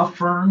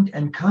affirmed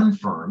and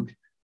confirmed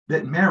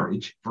that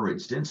marriage, for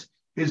instance,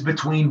 is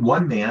between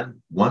one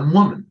man, one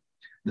woman.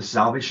 The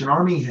Salvation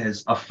Army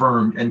has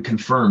affirmed and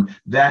confirmed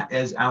that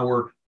as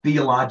our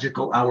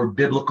theological, our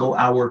biblical,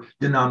 our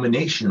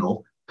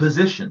denominational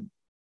position.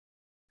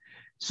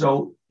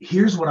 So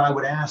here's what I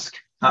would ask.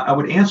 I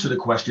would answer the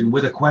question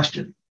with a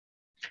question.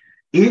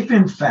 If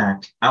in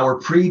fact our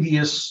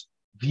previous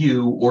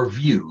view or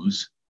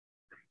views,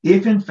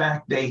 if in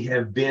fact they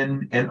have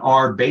been and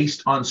are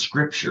based on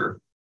Scripture,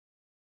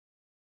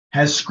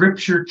 has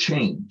Scripture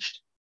changed?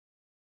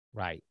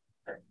 Right.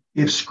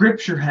 If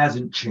Scripture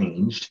hasn't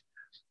changed,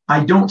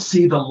 I don't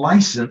see the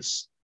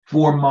license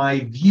for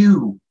my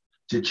view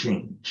to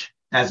change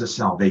as a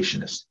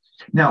salvationist.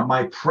 Now,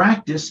 my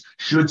practice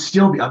should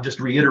still be, I'm just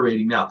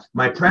reiterating now,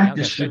 my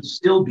practice should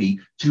still be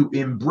to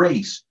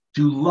embrace,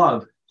 to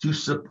love, to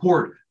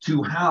support,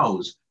 to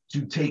house,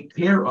 to take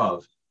care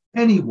of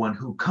anyone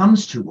who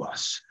comes to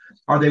us.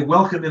 Are they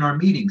welcome in our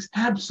meetings?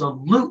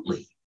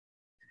 Absolutely.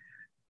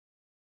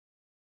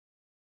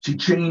 To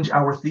change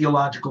our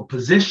theological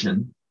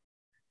position,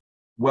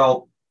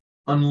 well,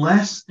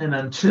 unless and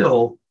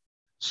until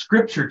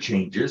Scripture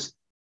changes,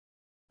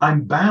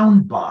 I'm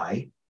bound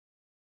by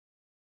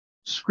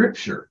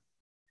Scripture.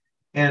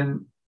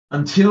 And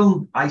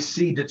until I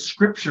see that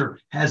Scripture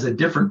has a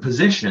different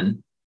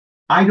position,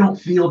 I don't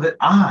feel that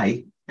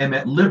I am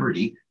at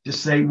liberty to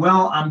say,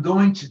 well, I'm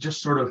going to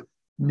just sort of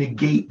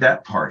negate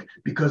that part,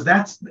 because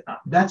that's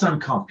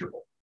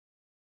uncomfortable.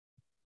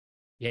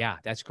 Yeah,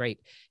 that's great.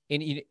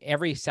 In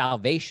every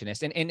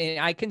salvationist, and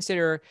I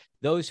consider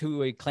those who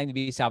would claim to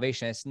be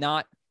salvationists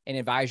not an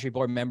advisory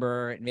board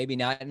member, maybe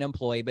not an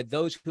employee, but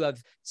those who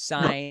have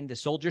signed the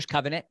Soldiers'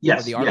 Covenant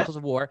or the Articles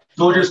of War.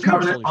 Soldiers'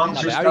 Covenant,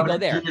 Officers'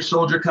 Covenant, Junior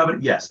Soldier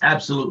Covenant. Yes,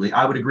 absolutely.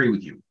 I would agree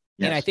with you.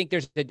 Yes. And I think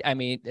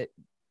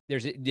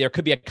there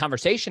could be a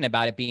conversation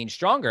about it being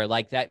stronger,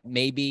 like that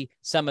maybe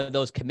some of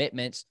those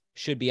commitments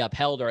should be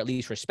upheld or at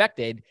least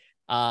respected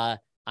on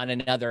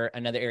another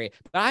area.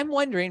 But I'm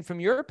wondering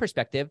from your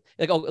perspective,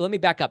 let me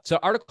back up. So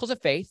Articles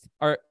of Faith,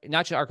 or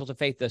not just Articles of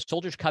Faith, the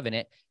Soldiers'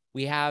 Covenant,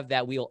 we have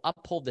that we will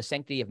uphold the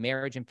sanctity of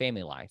marriage and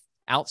family life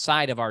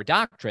outside of our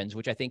doctrines,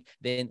 which I think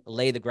then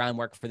lay the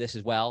groundwork for this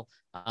as well.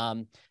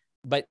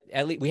 but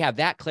at least we have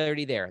that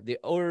clarity there. The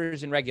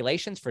orders and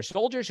regulations for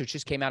soldiers, which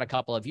just came out a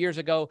couple of years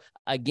ago,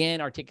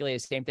 again,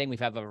 articulated the same thing. We've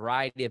had a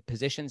variety of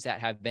positions that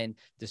have been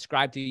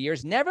described through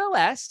years.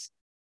 Nevertheless,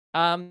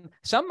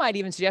 some might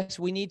even suggest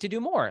we need to do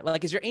more.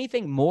 Like, is there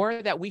anything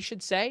more that we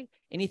should say?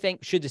 Anything?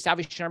 Should the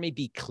Salvation Army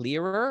be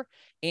clearer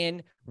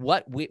in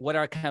what's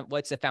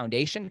the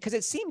foundation? Because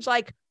it seems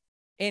like,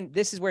 and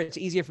this is where it's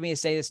easier for me to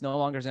say this no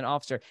longer as an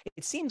officer,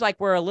 it seems like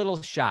we're a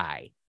little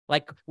shy.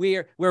 Like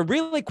we're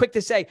really quick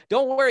to say,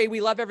 don't worry, we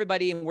love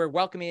everybody and we're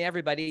welcoming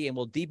everybody and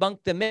we'll debunk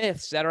the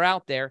myths that are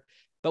out there,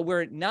 but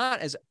we're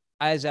not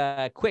as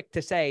quick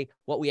to say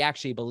what we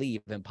actually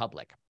believe in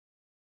public.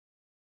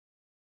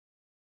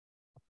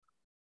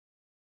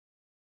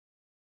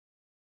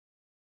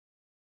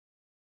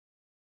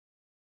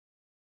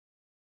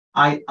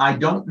 I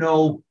don't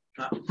know.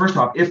 First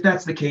off, if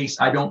that's the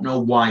case, I don't know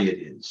why it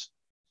is.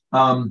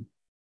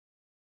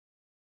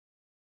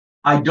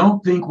 I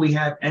don't think we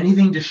have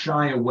anything to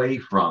shy away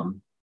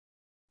from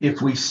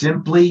if we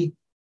simply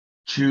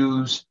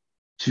choose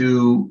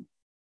to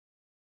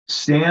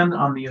stand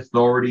on the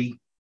authority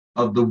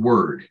of the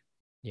word.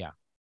 Yeah.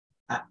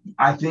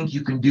 I think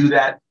you can do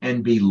that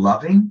and be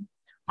loving.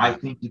 I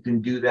think you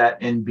can do that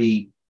and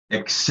be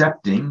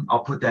accepting.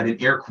 I'll put that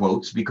in air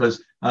quotes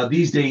because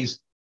these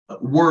days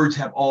words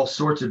have all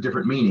sorts of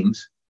different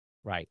meanings.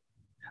 Right.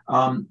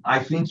 I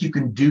think you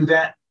can do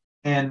that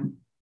and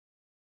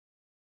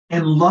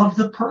love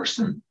the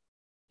person.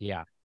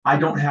 Yeah. I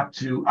don't have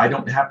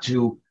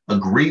to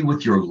agree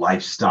with your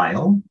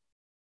lifestyle.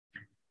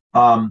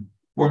 For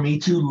me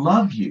to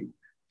love you,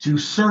 to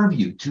serve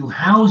you, to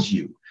house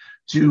you,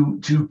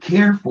 to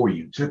care for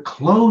you, to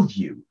clothe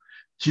you,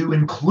 to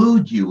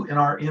include you in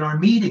our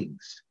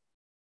meetings.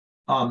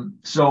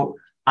 So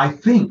I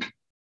think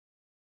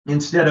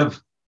instead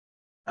of,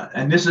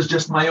 and this is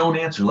just my own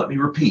answer, let me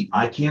repeat,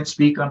 I can't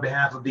speak on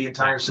behalf of the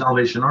entire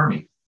Salvation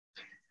Army.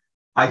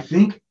 I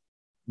think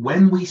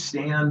when we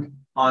stand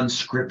on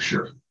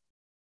Scripture,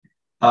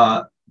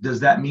 does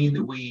that mean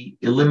that we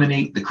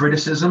eliminate the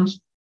criticisms?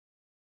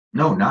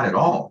 No, not at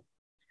all.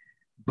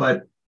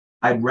 But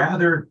I'd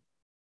rather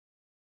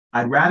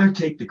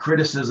take the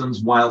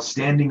criticisms while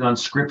standing on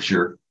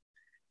Scripture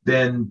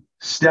than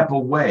step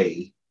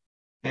away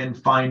and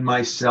find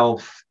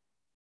myself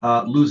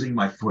losing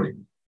my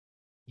footing.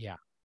 Yeah.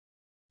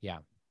 Yeah.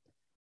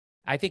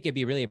 I think it'd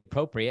be really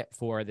appropriate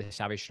for the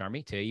Salvation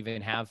Army to even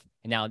have,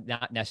 now,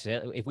 not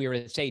necessarily, if we were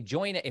to say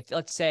join it, if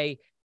let's say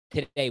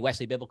today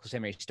Wesley Biblical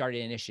Seminary started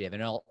an initiative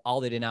and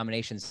all the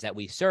denominations that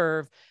we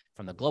serve,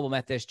 from the Global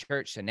Methodist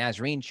Church to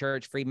Nazarene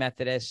Church, Free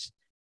Methodist,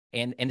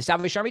 and the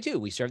Salvation Army too.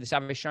 We serve the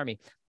Salvation Army.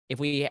 If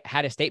we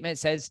had a statement that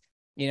says,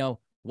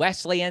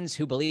 Wesleyans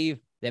who believe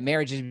that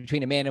marriage is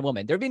between a man and a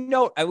woman, there'd be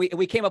no,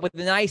 we came up with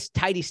a nice,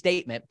 tidy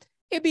statement.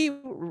 It'd be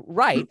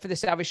right for the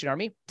Salvation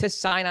Army to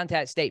sign on to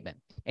that statement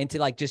and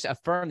to just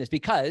affirm this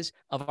because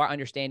of our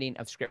understanding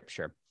of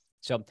Scripture.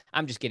 So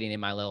I'm just getting in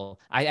my little,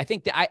 I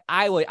think that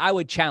I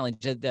would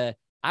challenge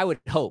I would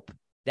hope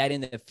that in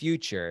the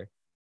future,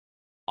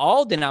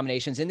 all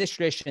denominations in this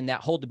tradition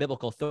that hold the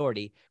biblical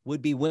authority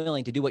would be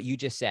willing to do what you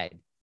just said.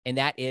 And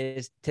that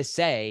is to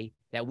say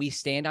that we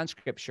stand on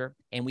Scripture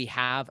and we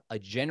have a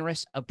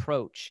generous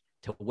approach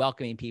to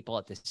welcoming people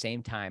at the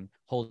same time,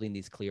 holding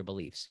these clear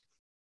beliefs.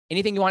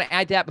 Anything you want to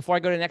add to that before I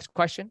go to the next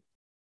question?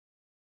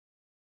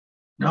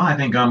 No, I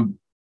think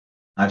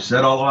I've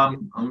said all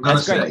I'm going to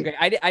say. Great.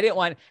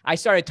 I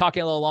started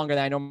talking a little longer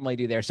than I normally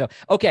do there. So,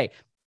 okay.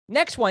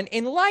 Next one,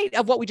 in light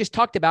of what we just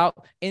talked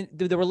about in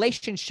the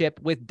relationship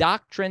with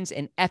doctrines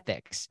and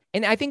ethics,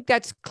 and I think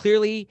that's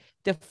clearly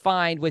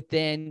defined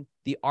within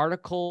the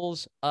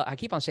articles. I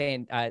keep on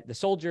saying the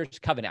soldiers'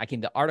 covenant.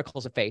 The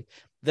articles of faith.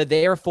 The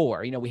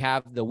therefore, we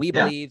have the we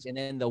believes and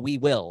then the we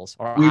wills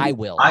or I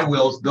will. I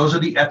wills. Those are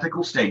the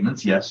ethical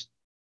statements. Yes.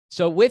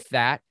 So with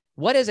that,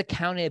 what does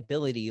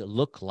accountability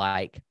look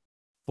like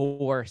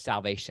for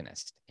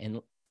salvationists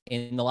in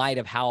the light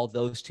of how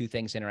those two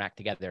things interact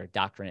together,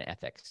 doctrine and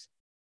ethics?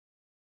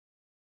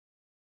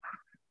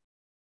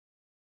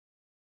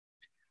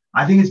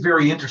 I think it's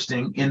very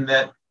interesting in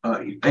that,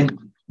 and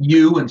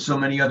you and so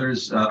many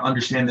others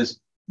understand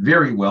this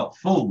very well,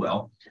 full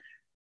well.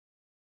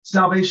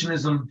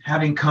 Salvationism,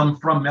 having come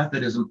from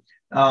Methodism,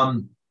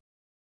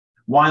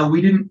 while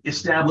we didn't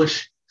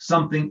establish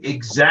something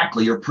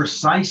exactly or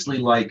precisely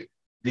like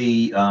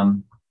the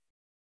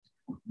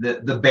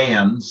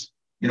bands,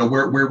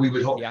 where we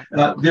would hold,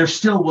 there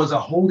still was a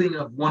holding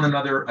of one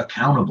another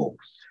accountable.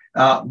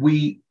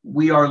 We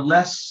are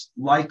less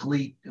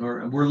likely,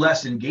 or we're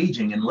less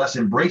engaging and less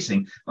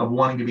embracing of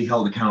wanting to be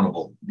held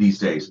accountable these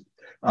days.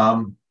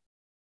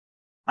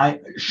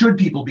 Should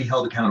people be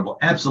held accountable?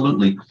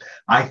 Absolutely.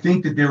 I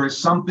think that there is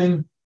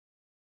something,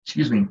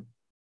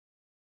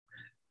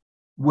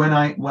 when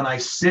I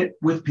sit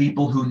with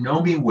people who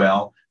know me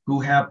well, who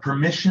have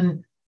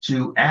permission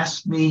to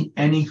ask me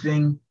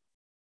anything,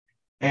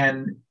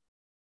 and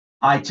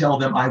I tell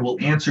them I will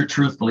answer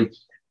truthfully,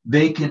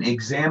 they can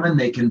examine,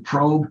 they can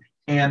probe,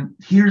 and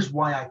here's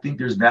why I think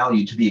there's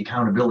value to the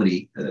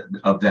accountability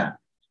of that.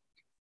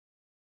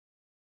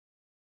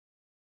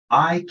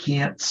 I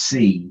can't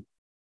see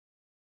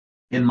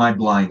in my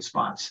blind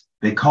spots.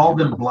 They call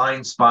them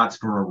blind spots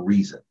for a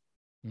reason.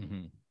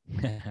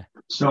 Mm-hmm.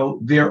 So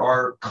there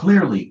are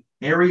clearly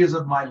areas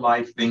of my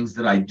life, things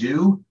that I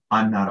do,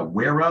 I'm not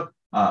aware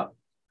of,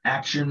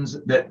 actions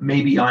that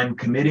maybe I'm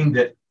committing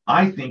that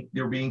I think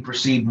they're being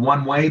perceived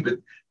one way, but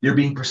they're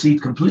being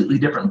perceived completely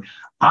differently.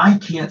 I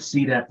can't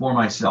see that for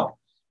myself.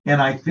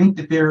 And I think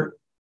that there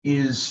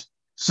is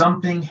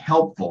something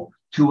helpful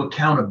to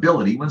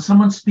accountability when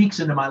someone speaks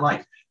into my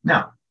life.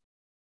 Now,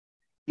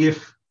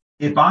 if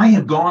I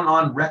have gone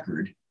on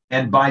record,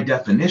 and by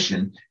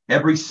definition,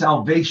 every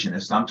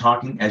salvationist, I'm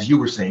talking, as you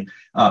were saying,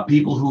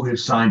 people who have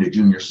signed a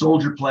junior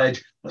soldier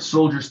pledge, a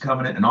soldier's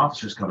covenant, an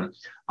officer's covenant,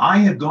 I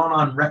have gone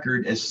on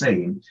record as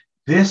saying,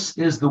 this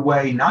is the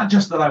way, not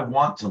just that I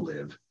want to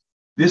live,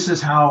 this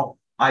is how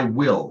I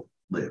will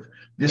live.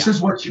 This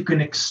is what you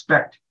can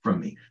expect from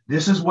me.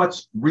 This is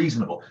what's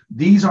reasonable.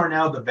 These are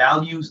now the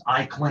values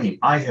I claim.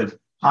 I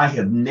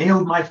have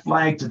nailed my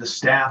flag to the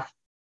staff.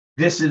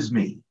 This is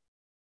me.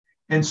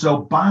 And so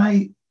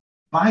by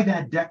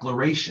that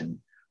declaration,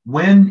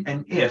 when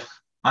and if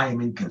I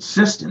am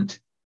inconsistent,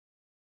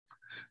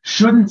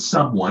 shouldn't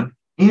someone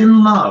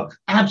in love,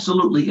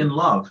 absolutely in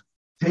love,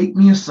 take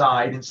me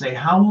aside and say,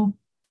 Howell,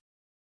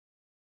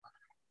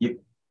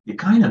 you're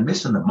kind of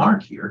missing the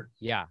mark here.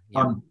 Yeah.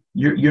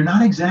 You're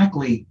not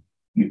exactly,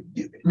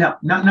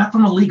 not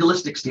from a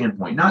legalistic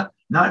standpoint,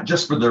 not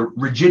just for the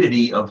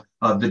rigidity of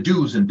the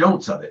do's and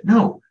don'ts of it.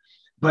 No,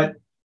 but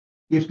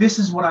if this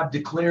is what I've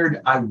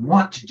declared I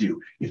want to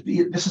do, if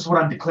this is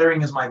what I'm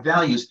declaring as my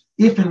values,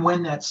 if and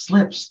when that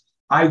slips,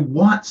 I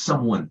want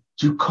someone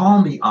to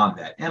call me on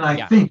that. And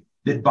I think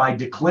that by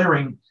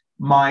declaring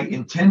my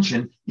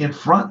intention in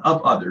front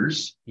of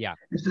others,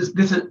 this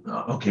is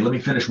okay. Let me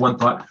finish one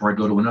thought before I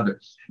go to another.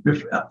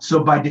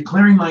 So by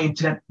declaring my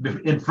intent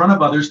in front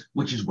of others,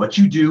 which is what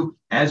you do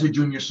as a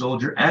junior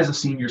soldier, as a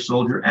senior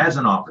soldier, as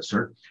an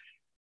officer,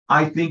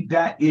 I think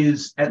that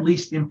is at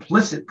least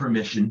implicit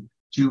permission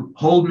to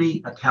hold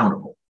me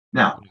accountable.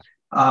 Now,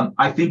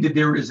 I think that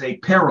there is a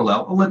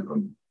parallel.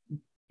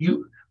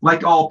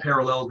 Like all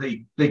parallels,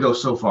 they go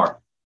so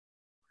far.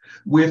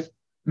 With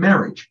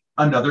marriage,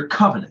 another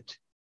covenant.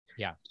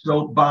 Yeah.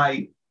 So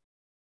by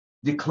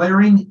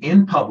declaring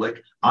in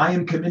public, I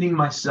am committing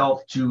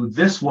myself to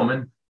this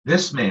woman,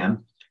 this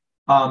man,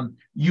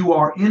 you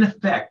are in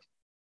effect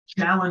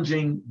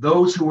challenging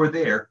those who are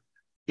there.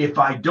 If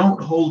I don't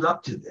hold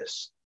up to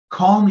this,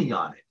 call me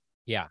on it.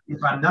 Yeah.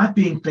 If I'm not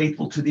being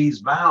faithful to these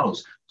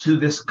vows, to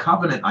this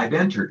covenant I've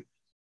entered,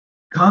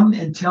 come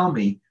and tell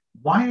me,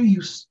 why are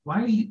you,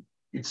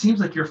 it seems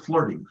like you're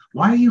flirting.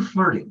 Why are you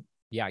flirting?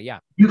 Yeah.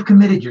 You've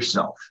committed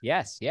yourself.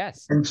 Yes.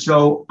 And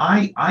so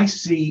I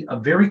see a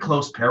very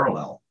close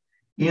parallel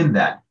in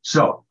that.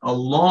 So a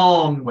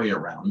long way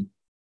around.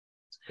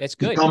 That's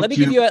good. Let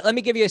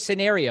me give you a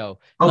scenario.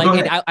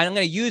 I'm going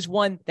to use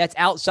one that's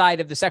outside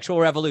of the sexual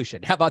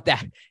revolution. How about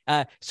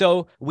that?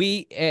 So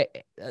we,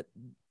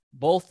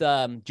 both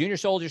junior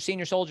soldiers,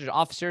 senior soldiers,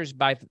 officers,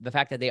 by the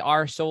fact that they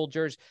are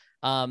soldiers,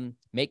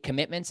 make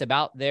commitments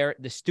about the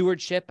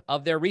stewardship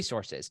of their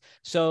resources.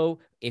 So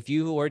if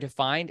you were to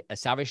find a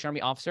Salvation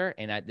Army officer,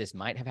 and this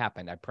might have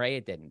happened, I pray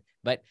it didn't,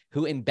 but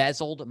who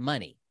embezzled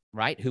money,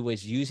 right? Who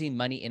was using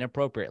money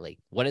inappropriately.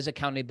 What does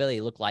accountability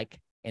look like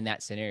in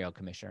that scenario,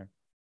 Commissioner?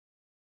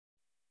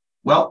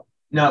 Well,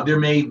 now there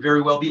may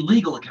very well be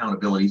legal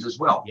accountabilities as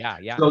well.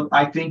 Yeah. So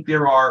I think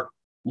there are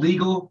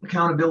legal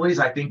accountabilities.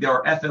 I think there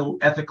are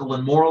ethical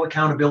and moral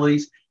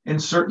accountabilities.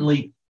 And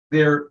certainly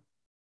there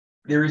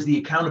is the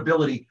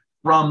accountability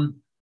from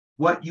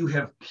what you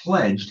have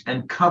pledged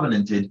and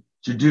covenanted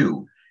to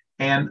do.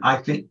 And I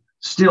think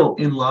still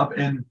in love,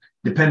 and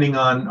depending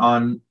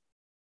on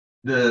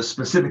the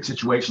specific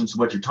situations,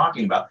 what you're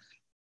talking about,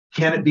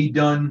 can it be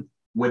done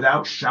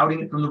without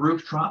shouting it from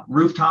the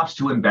rooftops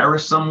to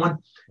embarrass someone?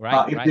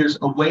 If there's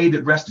a way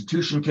that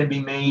restitution can be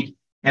made,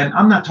 and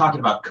I'm not talking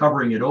about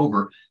covering it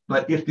over,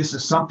 but if this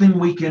is something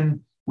we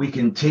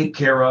can take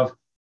care of,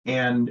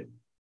 and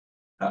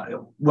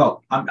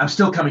I'm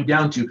still coming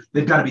down to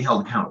they've got to be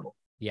held accountable.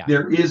 Yeah,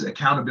 there is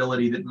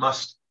accountability that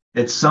must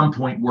at some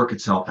point work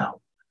itself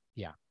out.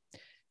 Yeah,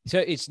 so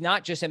it's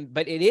not just,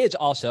 but it is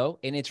also,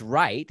 and it's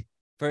right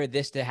for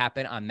this to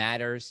happen on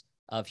matters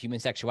of human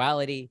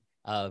sexuality,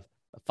 of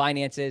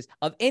finances,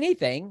 of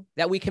anything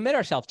that we commit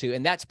ourselves to.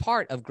 And that's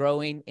part of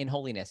growing in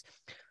holiness.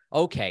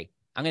 Okay,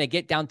 I'm going to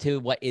get down to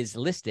what is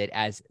listed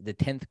as the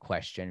 10th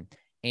question.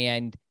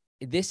 And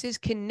this is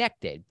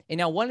connected. And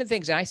now one of the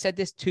things, and I said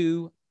this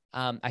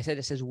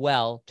as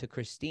well to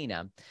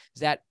Christina,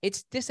 is that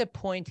it's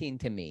disappointing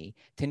to me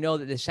to know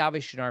that the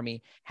Salvation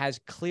Army has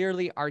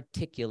clearly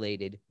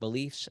articulated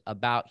beliefs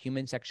about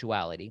human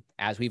sexuality,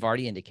 as we've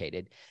already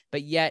indicated,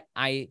 but yet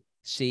I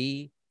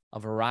see a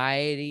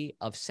variety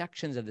of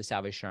sections of the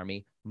Salvation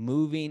Army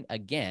moving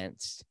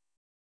against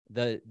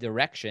the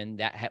direction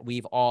that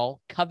we've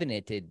all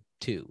covenanted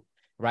to,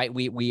 right?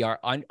 We are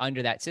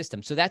under that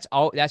system. So that's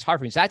hard for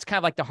me. So that's kind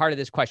of like the heart of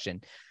this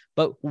question.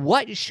 But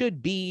what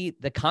should be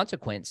the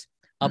consequence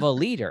of a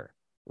leader?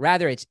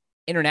 Rather, it's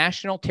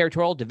international,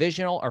 territorial,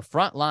 divisional, or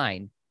front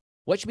line,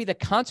 what should be the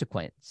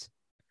consequence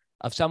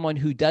of someone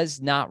who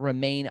does not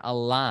remain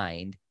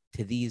aligned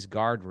to these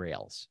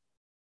guardrails?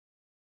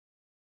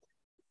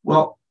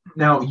 Well,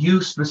 now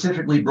you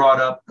specifically brought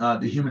up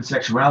the human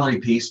sexuality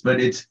piece, but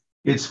it's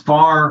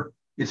far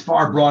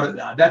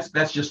broader.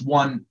 That's just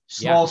one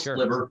small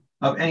sliver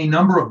of any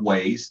number of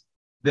ways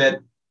that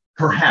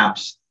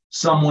perhaps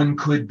someone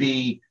could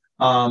be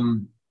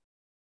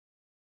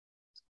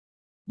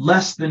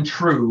less than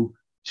true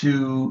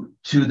to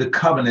the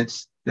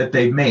covenants that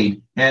they've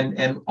made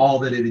and all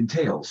that it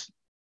entails.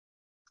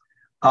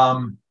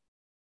 Don't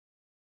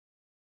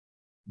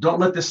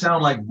let this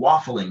sound like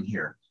waffling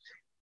here.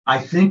 I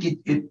think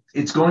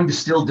it's going to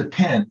still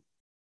depend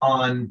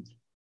on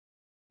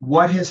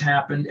what has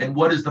happened and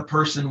what is the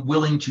person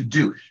willing to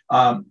do.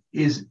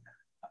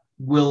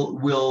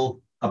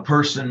 Will a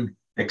person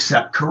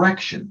accept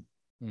correction?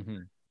 Mm-hmm.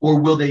 Or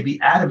will they be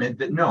adamant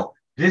that, no,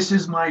 this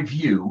is my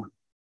view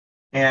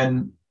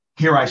and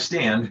here I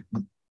stand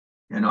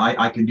and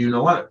I can do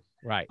no other?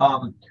 Right.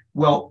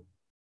 Well,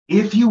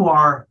 if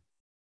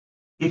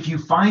you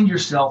find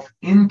yourself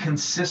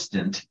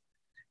inconsistent,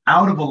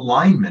 out of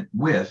alignment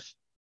with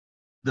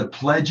the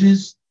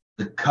pledges,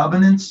 the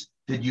covenants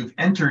that you've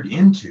entered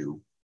into,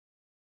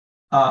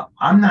 I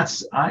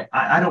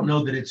don't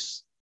know that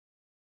it's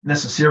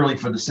necessarily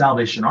for the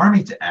Salvation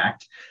Army to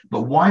act,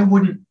 but why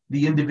wouldn't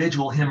the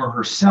individual, him or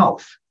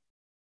herself,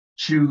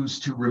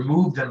 choose to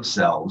remove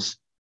themselves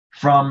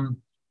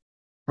from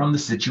the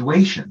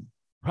situation?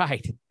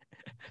 Right.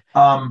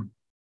 And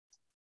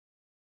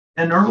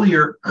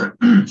earlier,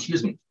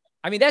 excuse me.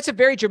 I mean, that's a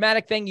very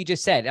dramatic thing you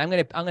just said. I'm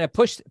gonna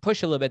push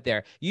a little bit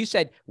there. You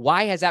said,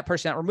 why has that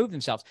person not removed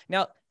themselves?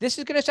 Now, this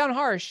is gonna sound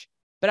harsh,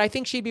 but I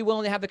think she'd be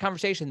willing to have the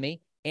conversation with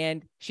me.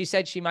 And she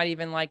said she might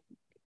even like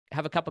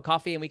have a cup of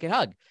coffee and we could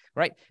hug,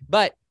 right?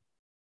 But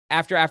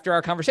after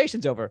our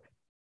conversation's over,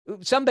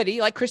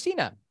 somebody like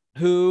Christina,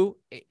 who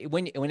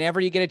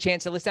whenever you get a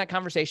chance to listen to that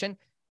conversation,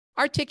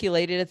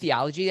 articulated a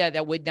theology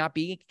that would not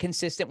be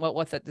consistent with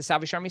what the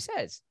Salvation Army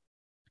says.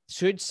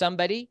 Should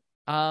somebody,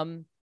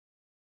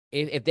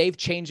 if they've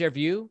changed their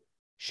view,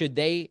 should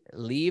they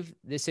leave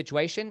this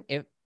situation?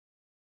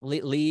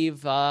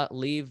 Leave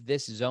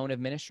this zone of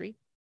ministry?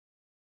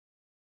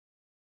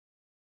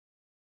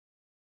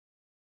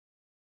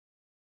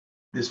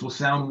 This will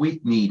sound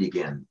weak-kneed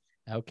again.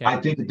 Okay.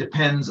 I think it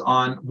depends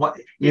on what,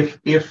 if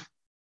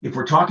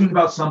we're talking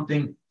about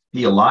something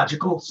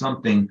theological,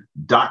 something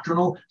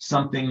doctrinal,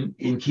 something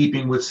in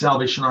keeping with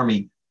Salvation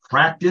Army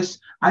practice.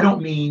 I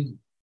don't mean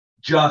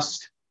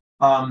just,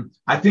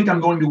 I think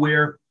I'm going to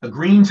wear a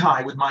green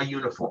tie with my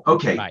uniform.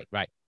 Okay.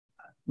 Right.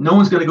 No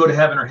one's going to go to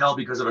heaven or hell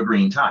because of a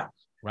green tie.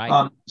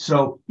 Right.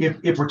 So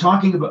if we're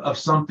talking of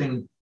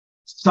something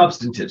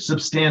substantive,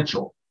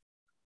 substantial,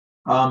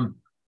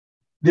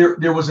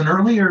 there was an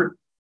earlier,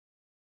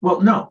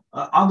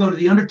 I'll go to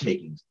the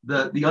undertakings,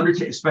 the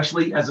undertaking,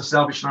 especially as a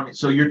Salvation Army.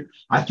 So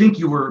I think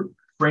you were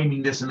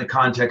framing this in the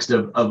context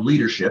of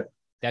leadership.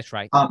 That's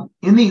right.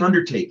 In the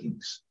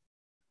undertakings,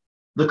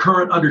 the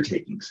current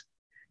undertakings,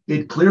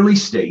 it clearly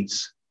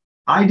states,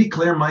 I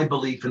declare my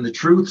belief in the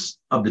truths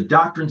of the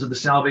doctrines of the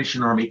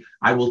Salvation Army.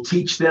 I will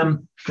teach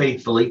them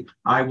faithfully.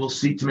 I will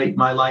seek to make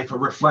my life a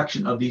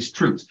reflection of these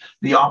truths.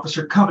 The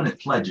officer covenant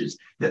pledges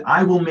that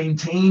I will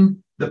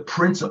maintain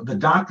the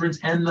doctrines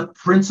and the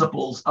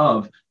principles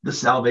of the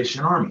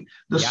Salvation Army.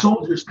 The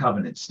soldier's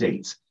covenant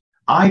states,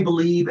 I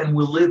believe and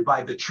will live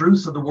by the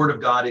truths of the Word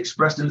of God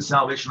expressed in the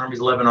Salvation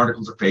Army's 11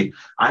 Articles of Faith.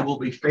 I will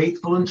be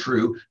faithful and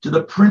true to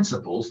the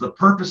principles, the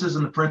purposes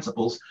and the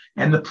principles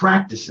and the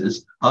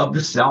practices of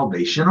the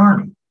Salvation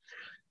Army.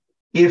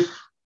 If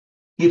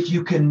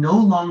you can no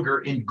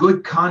longer in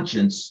good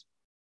conscience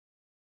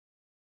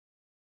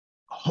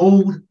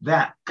hold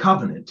that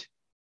covenant,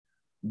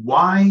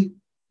 why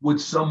would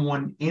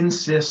someone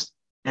insist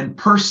and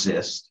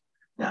persist?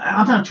 Now,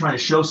 I'm not trying to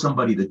show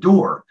somebody the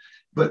door,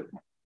 but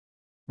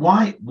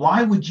why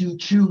would you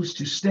choose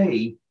to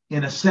stay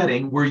in a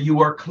setting where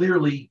you are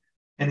clearly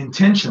and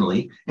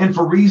intentionally, and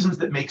for reasons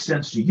that make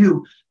sense to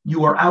you,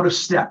 you are out of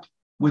step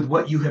with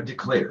what you have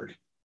declared?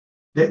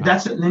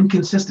 That's an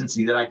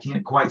inconsistency that I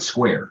can't quite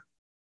square.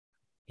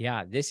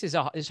 Yeah, this is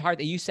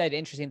hard. You said an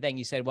interesting thing.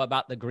 You said, what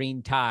about the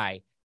green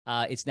tie?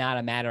 It's not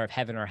a matter of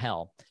heaven or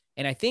hell.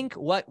 And I think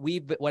what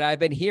I've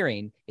been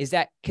hearing is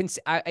that,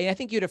 I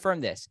think you'd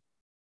affirm this,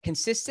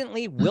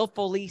 consistently,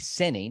 willfully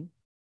sinning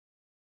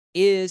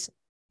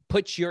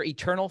puts your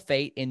eternal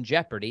fate in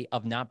jeopardy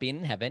of not being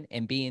in heaven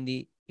and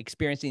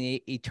experiencing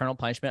the eternal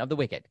punishment of the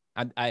wicked.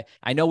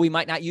 I know we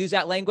might not use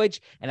that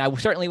language, and I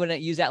certainly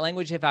wouldn't use that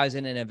language if I was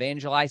in an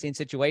evangelizing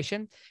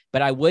situation,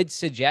 but I would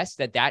suggest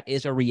that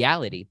is a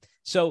reality.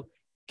 So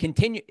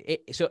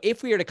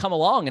if we were to come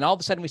along and all of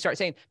a sudden we start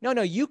saying, no,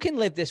 you can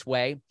live this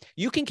way.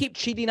 You can keep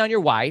cheating on your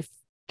wife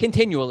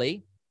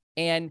continually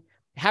and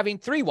having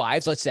 3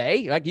 wives, let's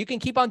say, like you can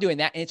keep on doing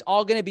that and it's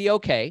all going to be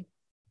okay.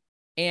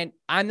 And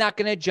I'm not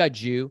going to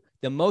judge you.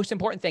 The most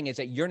important thing is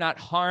that you're not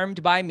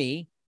harmed by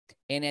me.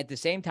 And at the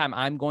same time,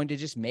 I'm going to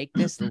just make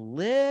this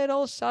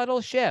little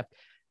subtle shift.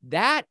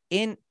 That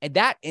in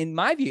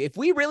my view, if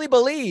we really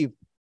believe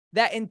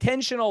that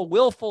intentional,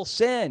 willful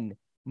sin,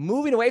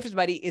 moving away from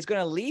somebody is going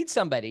to lead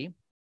somebody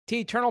to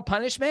eternal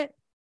punishment,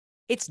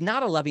 it's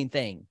not a loving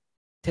thing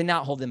to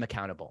not hold them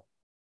accountable.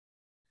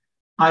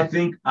 I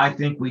think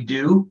we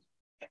do.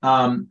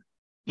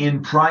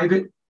 In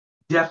private,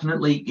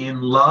 definitely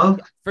in love.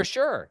 For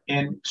sure.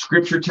 And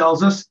scripture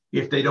tells us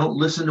if they don't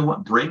listen to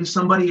what brings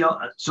somebody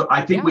else. So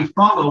I think we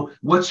follow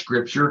what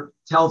scripture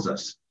tells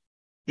us.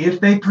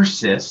 If they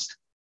persist,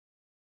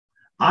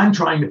 I'm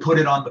trying to put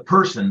it on the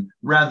person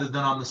rather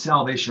than on the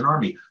Salvation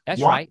Army.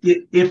 That's right.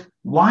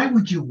 Why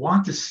would you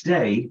want to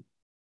stay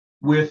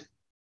with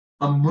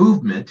a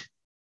movement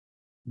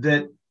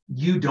that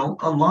you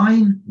don't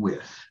align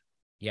with?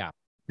 Yeah.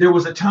 There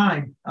was a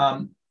time,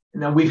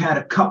 now we've had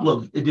a couple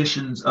of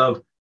editions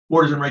of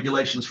Orders and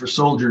Regulations for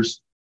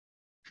Soldiers,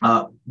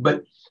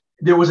 but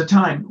there was a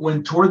time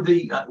when toward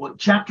the,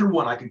 chapter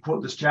 1, I can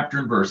quote this chapter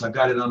and verse, I've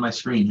got it on my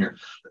screen here.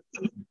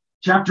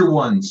 Chapter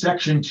 1,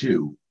 section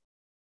 2,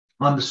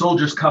 on the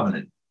Soldier's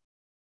Covenant.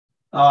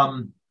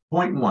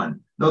 Point 1,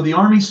 though the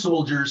Army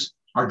soldiers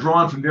are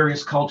drawn from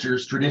various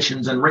cultures,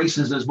 traditions, and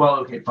races as well.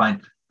 Okay,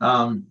 fine.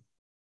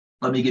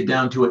 Let me get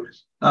down to it.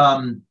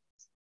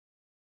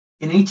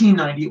 In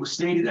 1890, it was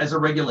stated as a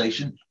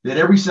regulation that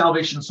every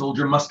Salvation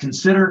soldier must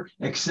consider,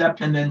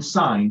 accept, and then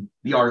sign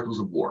the Articles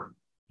of War.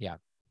 Yeah.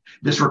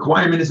 This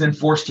requirement is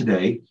enforced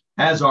today,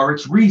 as are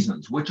its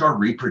reasons, which are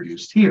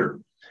reproduced here.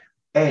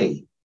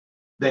 A,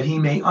 that he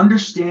may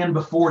understand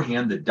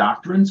beforehand the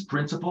doctrines,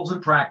 principles,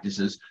 and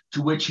practices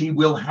to which he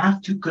will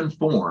have to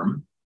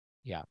conform.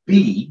 Yeah.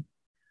 B,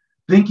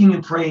 thinking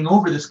and praying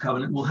over this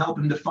covenant will help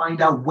him to find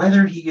out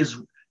whether he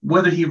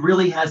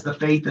really has the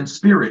faith and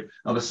spirit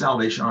of a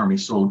Salvation Army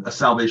a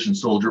Salvation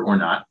soldier or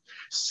not.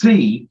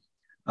 C,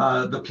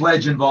 the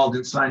pledge involved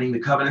in signing the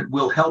covenant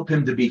will help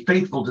him to be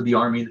faithful to the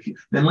Army.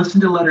 Then listen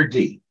to letter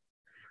D.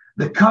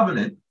 The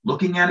covenant,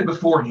 looking at it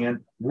beforehand,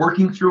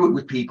 working through it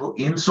with people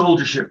in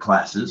soldiership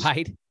classes.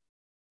 Right.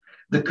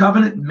 The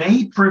covenant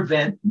may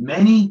prevent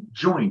many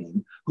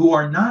joining who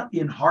are not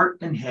in heart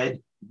and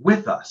head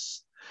with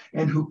us,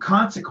 and who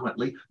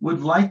consequently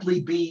would likely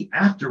be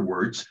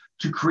afterwards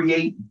to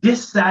create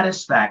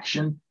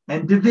dissatisfaction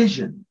and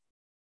division.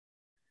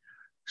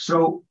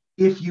 So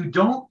if you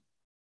don't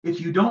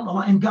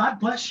align, and God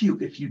bless you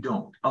if you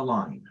don't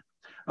align.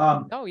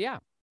 Oh yeah.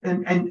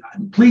 And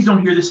please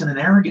don't hear this in an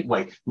arrogant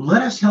way.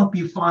 Let us help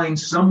you find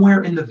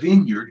somewhere in the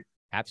vineyard,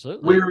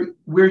 absolutely,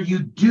 where you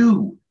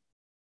do,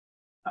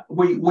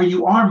 where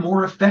you are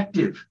more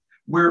effective,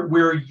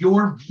 where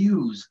your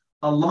views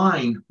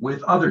align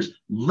with others.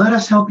 Let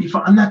us help you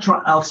find.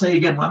 I'll say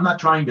again, I'm not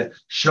trying to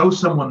show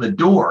someone the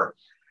door.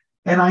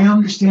 And I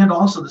understand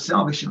also the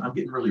Salvation, I'm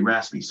getting really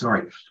raspy,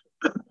 sorry.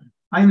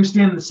 I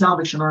understand the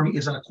Salvation Army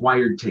is an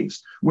acquired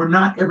taste. We're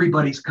not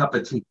everybody's cup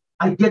of tea.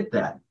 I get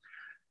that.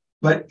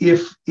 But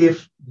if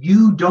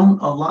you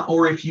don't align,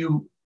 or if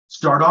you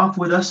start off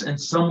with us and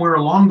somewhere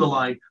along the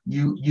line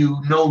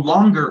you no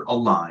longer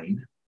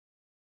align,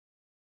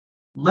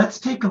 let's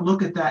take a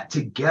look at that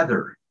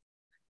together.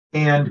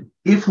 And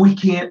if we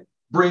can't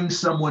bring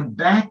someone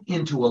back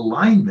into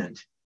alignment,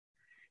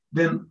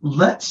 then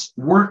let's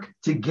work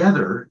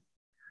together,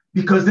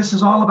 because this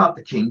is all about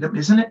the kingdom,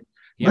 isn't it?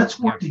 Yeah, let's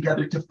work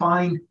together to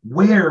find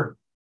where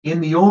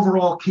in the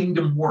overall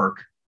kingdom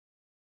work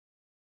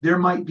there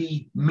might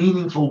be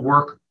meaningful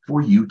work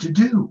for you to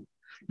do.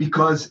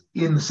 Because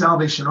in the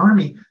Salvation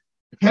Army,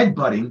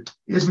 headbutting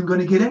isn't going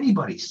to get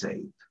anybody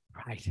saved.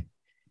 Right.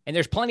 And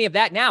there's plenty of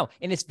that now.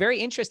 And it's very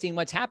interesting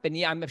what's happened.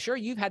 Yeah, I'm sure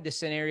you've had this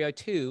scenario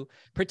too,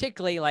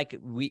 particularly like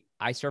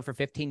I served for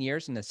 15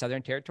 years in the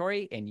Southern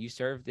Territory, and you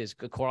served as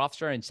a Corps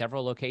officer in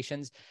several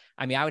locations.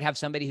 I mean, I would have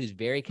somebody who's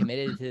very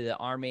committed to the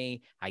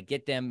Army. I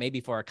get them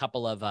maybe for a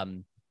couple of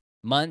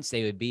months.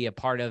 They would be a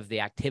part of the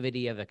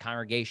activity of the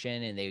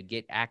congregation, and they would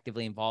get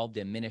actively involved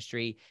in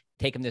ministry,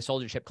 take them to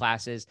soldiership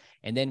classes.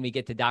 And then we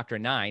get to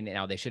Doctrine 9.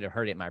 Now they should have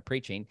heard it in my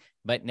preaching,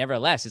 but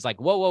nevertheless, it's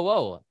like,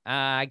 whoa.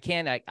 I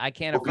can't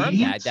affirm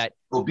that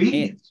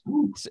obedience.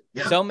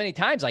 So many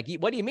times, like,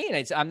 what do you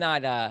mean? I'm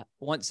not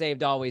once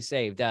saved, always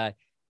saved.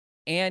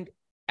 And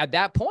at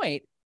that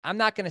point, I'm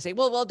not going to say,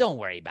 well, don't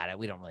worry about it.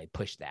 We don't really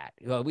push that.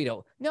 Well, we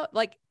don't. No,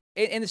 like,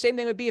 and the same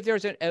thing would be if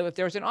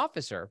there's an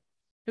officer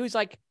who's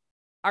like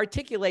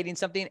articulating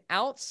something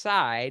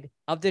outside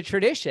of the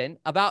tradition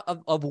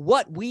of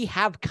what we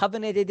have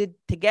covenanted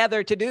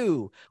together to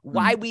do,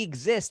 why we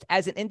exist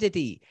as an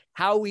entity,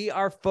 how we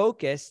are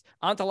focused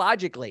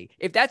ontologically.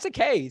 If that's the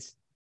case,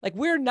 like,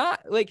 we're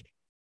not, like,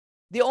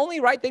 the only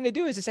right thing to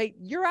do is to say,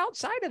 you're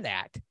outside of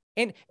that.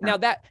 And now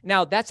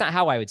that's not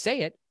how I would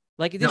say it.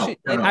 Like, this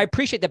and I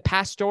appreciate the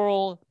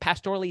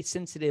pastorally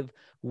sensitive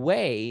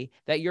way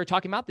that you're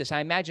talking about this.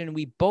 I imagine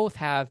we both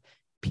have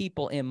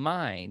people in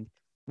mind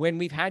when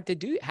we've had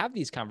to have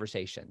these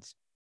conversations.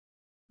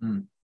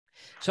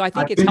 So I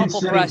think it's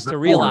helpful for us to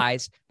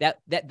realize that's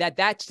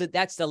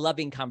the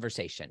loving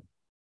conversation.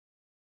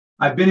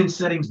 I've been in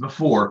settings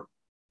before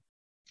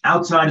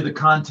outside of the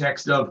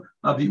context of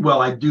the,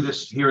 well, I do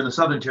this here in the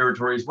Southern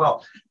Territory as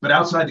well, but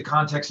outside the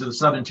context of the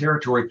Southern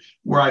Territory,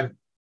 where I've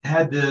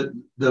had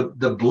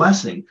the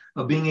blessing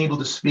of being able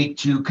to speak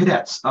to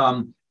cadets,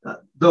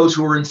 those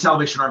who are in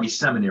Salvation Army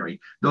Seminary,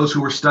 those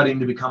who are studying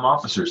to become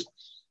officers.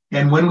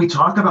 And when we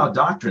talk about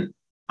doctrine,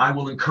 I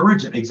will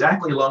encourage them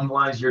exactly along the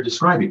lines you're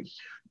describing.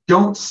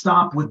 Don't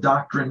stop with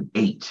Doctrine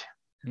 8.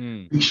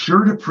 Be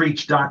sure to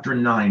preach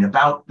Doctrine 9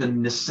 about the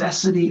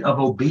necessity of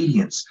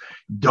obedience.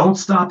 Don't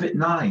stop at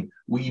 9.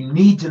 We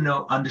need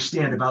to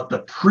understand about the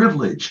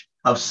privilege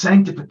of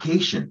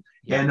sanctification.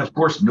 And of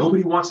course,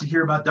 nobody wants to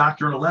hear about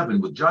Doctrine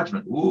 11 with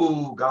judgment.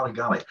 Ooh, golly,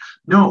 golly.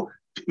 No,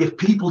 if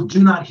people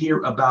do not hear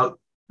about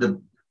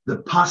the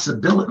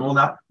possibility,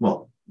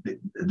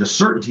 the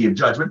certainty of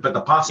judgment, but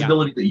the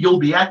possibility that you'll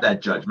be at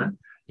that judgment,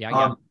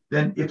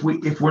 then if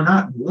we're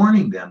not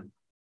warning them,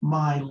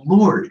 my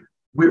Lord,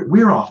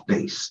 we're off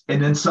base,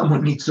 and then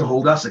someone needs to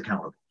hold us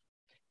accountable.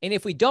 And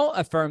if we don't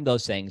affirm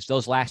those things,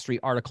 those last 3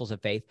 articles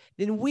of faith,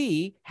 then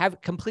we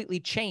have completely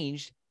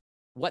changed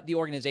what the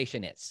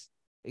organization is.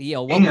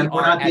 What and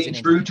we're not being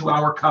true to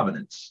our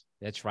covenants.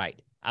 That's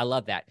right. I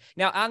love that.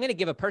 Now, I'm going to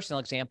give a personal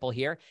example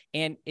here,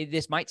 and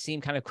this might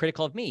seem kind of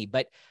critical of me,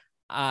 but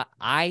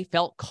I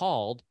felt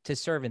called to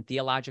serve in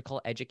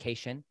theological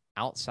education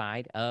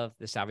outside of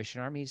the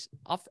Salvation Army's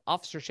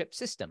officership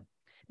system.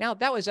 Now,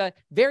 that was a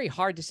very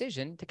hard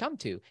decision to come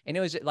to. And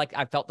it was like,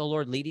 I felt the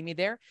Lord leading me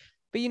there.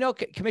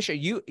 But, Commissioner,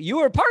 you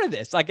were a part of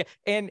this,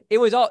 and it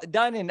was all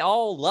done in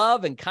all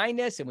love and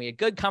kindness. And we had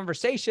good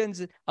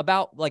conversations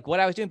about what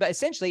I was doing. But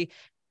essentially,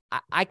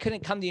 I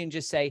couldn't come to you and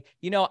just say,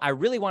 I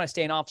really want to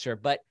stay an officer,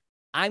 but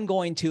I'm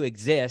going to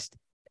exist.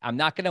 I'm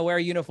not going to wear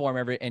a uniform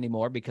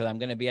anymore because I'm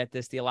going to be at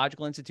this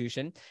theological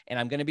institution and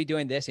I'm going to be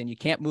doing this and you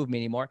can't move me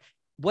anymore.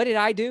 What did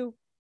I do?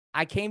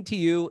 I came to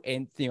you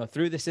and,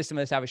 through the system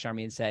of the Salvation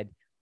Army and said,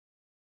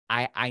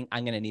 I'm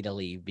going to need to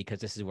leave because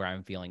this is where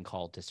I'm feeling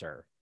called to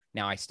serve.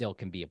 Now, I still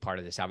can be a part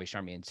of the Salvation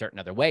Army in certain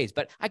other ways,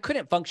 but I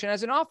couldn't function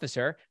as an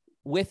officer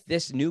with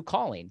this new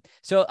calling.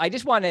 So I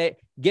just want to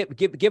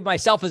give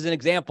myself as an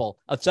example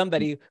of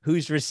somebody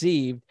who's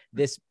received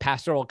this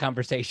pastoral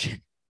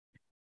conversation.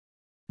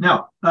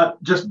 Now,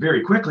 just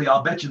very quickly,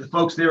 I'll bet you the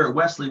folks there at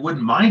Wesley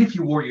wouldn't mind if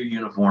you wore your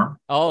uniform.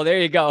 Oh, there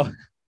you go.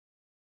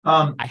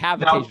 I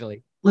have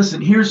occasionally.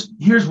 Listen, here's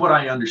what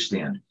I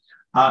understand.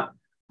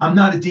 I'm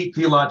not a deep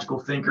theological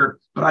thinker,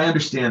 but I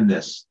understand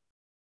this.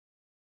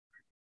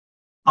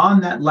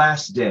 On that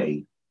last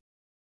day,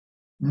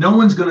 no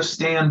one's going to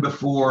stand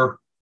before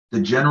the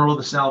general of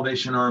the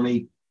Salvation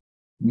Army,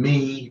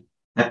 me.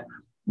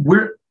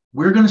 We're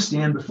going to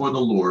stand before the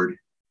Lord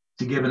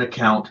to give an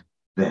account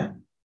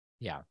then.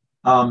 Yeah.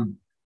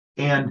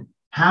 And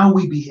how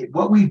we behave,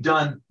 what we've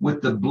done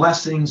with the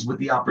blessings, with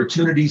the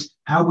opportunities,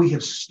 how we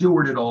have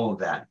stewarded all of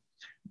that.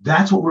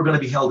 That's what we're going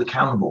to be held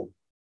accountable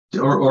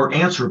to, or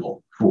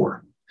answerable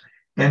for.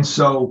 And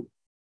so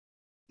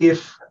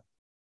if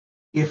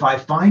I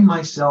find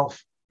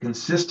myself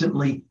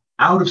consistently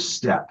out of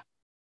step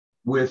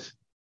with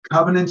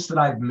covenants that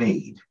I've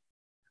made,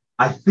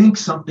 I think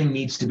something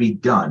needs to be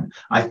done.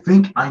 I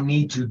think I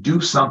need to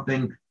do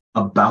something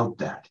about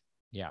that.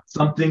 Yeah.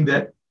 Something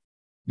that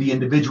the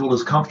individual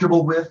is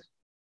comfortable with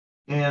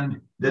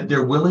and that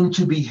they're willing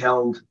to be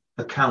held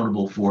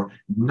accountable for,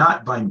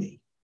 not by me,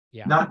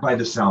 not by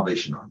the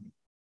Salvation Army,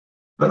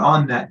 but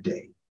on that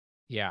day.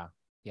 Yeah.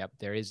 Yep.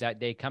 There is that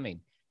day coming.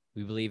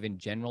 We believe in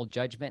general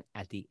judgment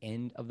at the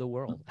end of the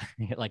world.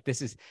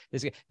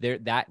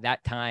 That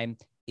time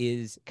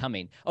is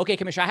coming. Okay,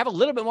 Commissioner, I have a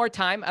little bit more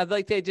time. I'd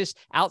like to just,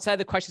 outside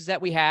the questions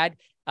that we had,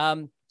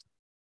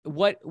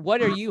 what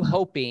are you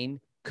hoping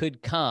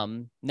could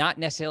come, not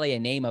necessarily a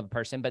name of a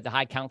person, but the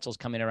High Council's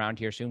coming around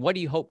here soon. What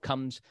do you hope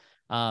comes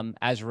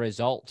as a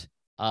result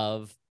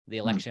of the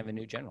election of a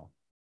new general?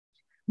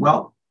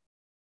 Well,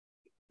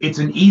 it's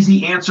an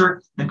easy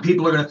answer, and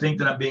people are going to think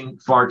that I'm being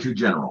far too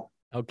general.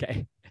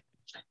 Okay.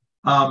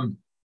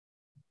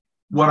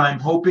 What I'm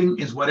hoping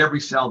is what every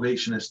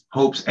salvationist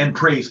hopes and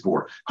prays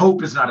for.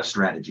 Hope is not a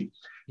strategy.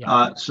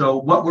 Yeah. So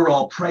what we're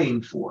all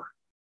praying for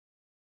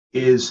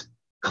is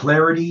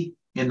clarity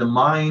in the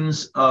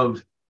minds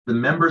of the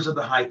members of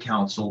the High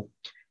Council,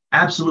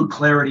 absolute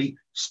clarity,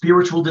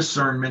 spiritual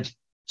discernment,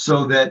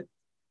 so that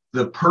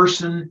the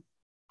person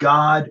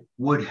God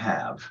would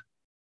have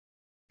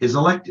is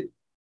elected.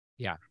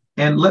 Yeah.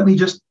 And let me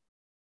just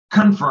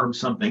confirm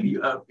something.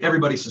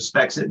 Everybody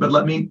suspects it, but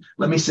let me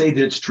say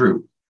that it's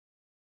true.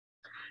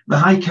 The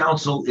High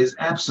Council is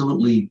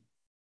absolutely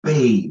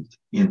bathed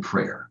in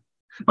prayer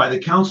by the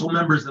council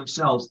members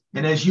themselves.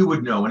 And as you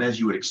would know, and as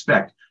you would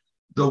expect,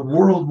 the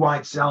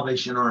worldwide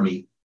Salvation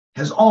Army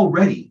has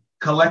already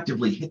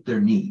collectively hit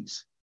their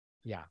knees.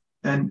 Yeah.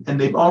 And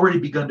they've already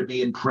begun to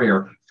be in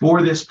prayer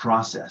for this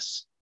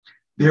process.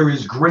 There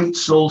is great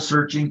soul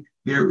searching.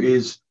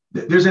 There's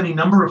any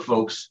number of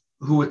folks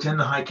who attend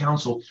the High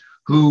Council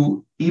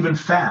who even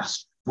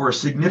fast for a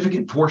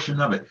significant portion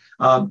of it.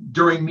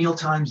 During meal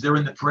times, they're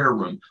in the prayer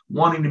room,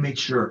 wanting to make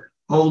sure,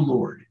 oh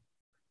Lord,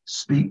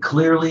 speak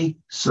clearly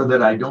so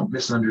that I don't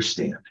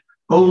misunderstand.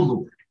 Oh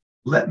Lord,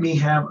 let me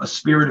have a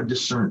spirit of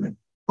discernment.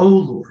 Oh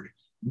Lord,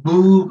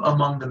 move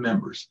among the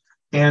members.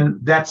 And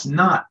that's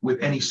not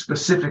with any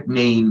specific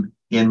name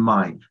in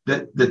mind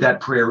that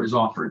prayer is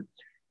offered.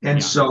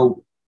 And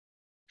so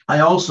I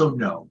also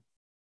know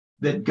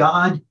that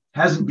God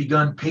hasn't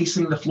begun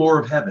pacing the floor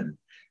of heaven.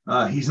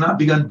 He's not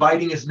begun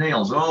biting his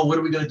nails. Oh, what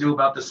are we going to do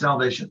about the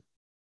salvation?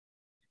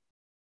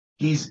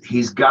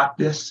 He's got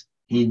this.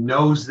 He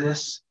knows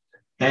this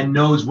and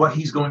knows what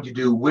he's going to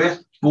do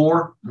with,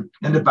 for,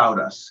 and about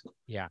us.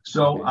 Yeah.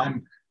 So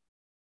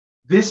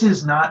this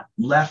is not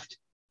left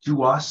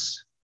to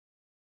us.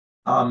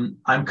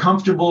 I'm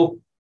comfortable.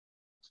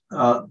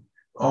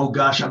 Oh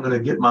gosh, I'm going to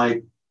get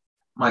my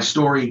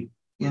story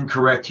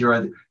incorrect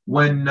here.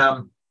 When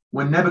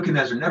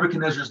Nebuchadnezzar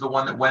is the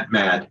one that went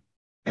mad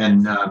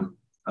and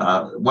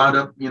wound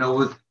up,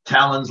 with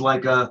talons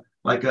like a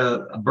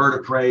bird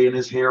of prey and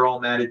his hair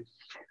all matted.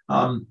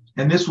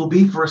 And this will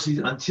be for us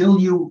until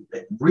you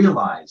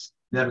realize,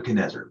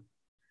 Nebuchadnezzar,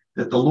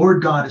 that the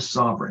Lord God is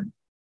sovereign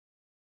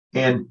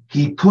and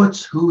he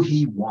puts who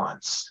he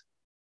wants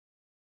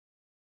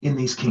in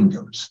these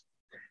kingdoms.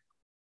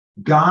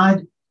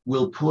 God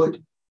will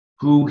put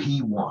who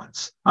he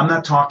wants. I'm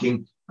not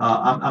talking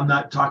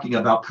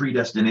about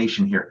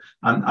predestination here.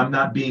 I'm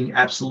not being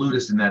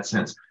absolutist in that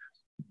sense.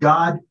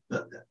 God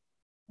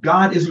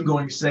isn't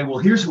going to say, well,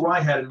 here's who I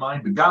had in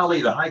mind, but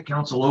golly, the high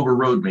council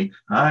overrode me.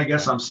 I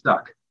guess I'm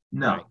stuck.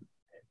 No.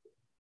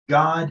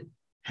 God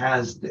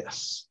has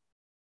this.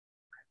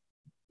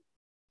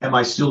 Am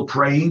I still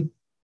praying?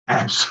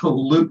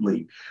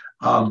 Absolutely.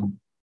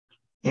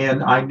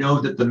 And I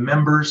know that the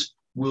members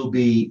will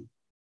be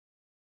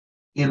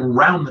in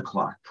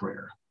round-the-clock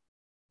prayer.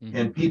 Mm-hmm.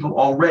 And people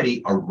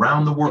already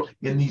around the world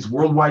in these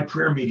worldwide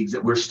prayer meetings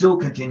that we're still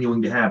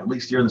continuing to have, at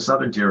least here in the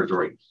Southern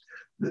Territory,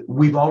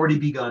 we've already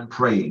begun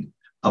praying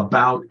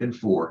about and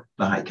for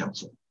the High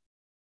Council.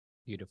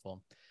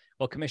 Beautiful.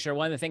 Well, Commissioner,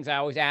 one of the things I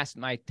always ask,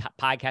 my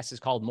podcast is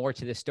called More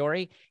to the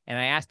Story. And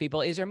I ask people,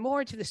 is there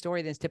more to the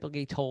story than is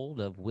typically told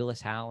of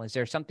Willis Howell? Is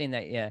there something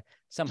that,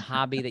 some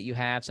hobby that you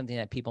have, something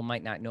that people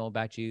might not know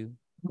about you?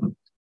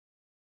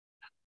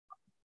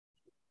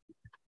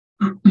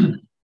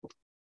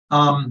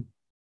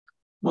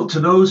 Well, to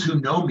those who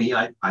know me,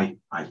 I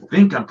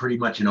think I'm pretty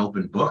much an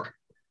open book.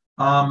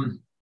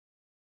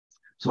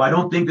 So I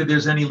don't think that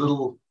there's any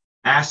little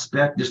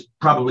aspect, there's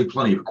probably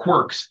plenty of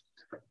quirks.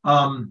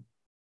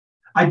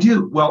 I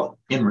do, well,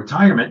 in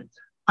retirement,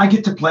 I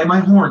get to play my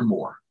horn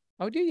more.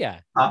 Oh, do you?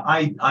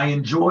 I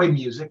enjoy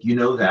music, you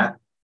know that.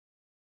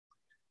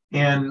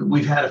 And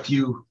we've had a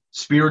few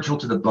Spiritual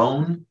to the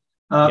Bone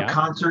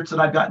concerts that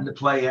I've gotten to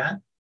play at.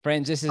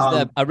 Friends, this is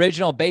the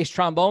original bass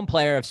trombone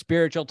player of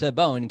Spiritual to the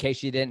Bone, in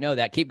case you didn't know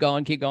that. Keep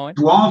going, keep going.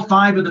 To all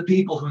 5 of the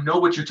people who know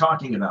what you're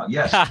talking about,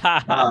 yes.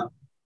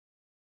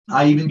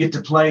 I even get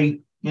to play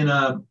in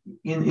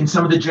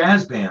some of the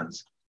jazz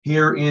bands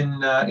here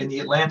in the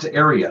Atlanta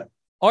area.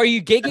 Are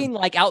you gigging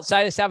like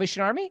outside of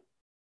Salvation Army?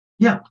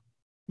 Yeah.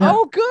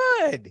 Oh,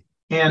 good.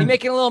 And you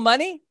making a little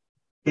money?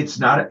 It's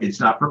not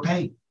for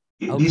pay.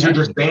 Okay. These are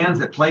just bands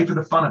that play for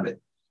the fun of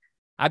it.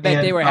 I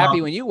bet they were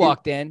happy when you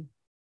walked in.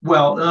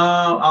 Well,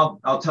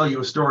 I'll tell you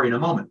a story in a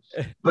moment.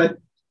 But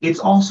it's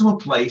also a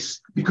place,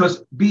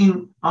 because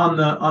being on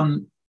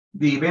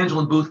the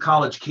Evangeline Booth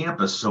College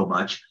campus so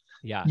much,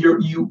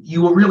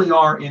 you really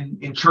are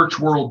in church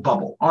world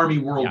bubble, Army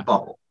world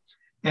bubble.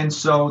 And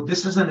so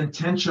this is an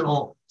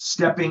intentional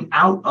stepping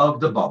out of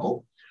the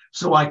bubble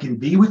so I can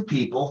be with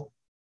people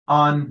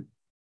on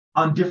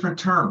different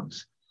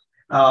terms.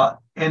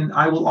 And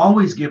I will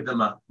always give them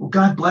well,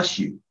 God bless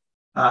you.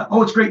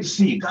 Oh, it's great to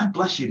see you. God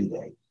bless you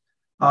today.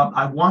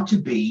 I want to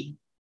be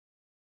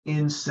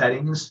in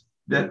settings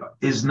that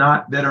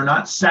are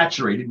not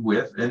saturated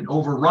with and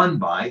overrun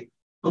by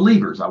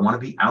believers. I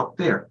want to be out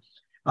there.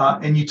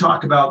 And you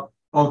talk about,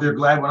 oh, they're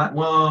glad when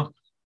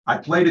I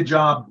played a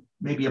job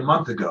maybe a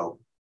month ago,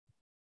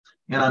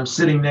 and I'm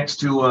sitting next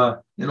to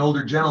an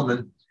older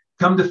gentleman.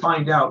 Come to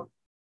find out,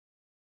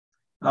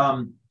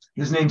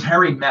 his name's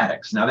Harry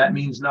Maddox. Now, that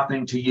means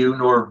nothing to you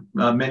nor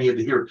many of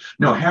the hearers.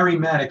 No, Harry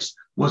Maddox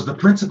was the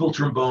principal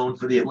trombone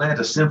for the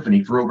Atlanta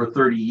Symphony for over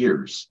 30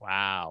 years.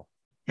 Wow.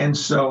 And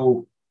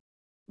so,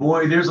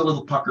 boy, there's a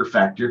little pucker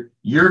factor.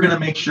 You're going to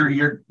make sure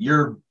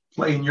you're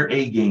playing your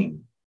A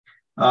game.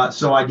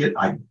 So I get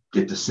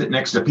to sit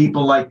next to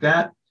people like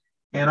that,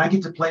 and I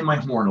get to play my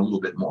horn a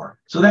little bit more.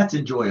 So that's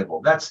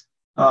enjoyable. That's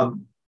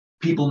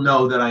people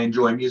know that I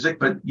enjoy music,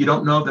 but you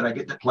don't know that I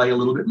get to play a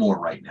little bit more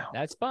right now.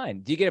 That's fun.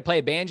 Do you get to play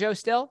a banjo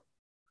still?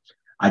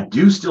 I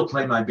do still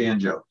play my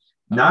banjo. Okay.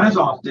 Not as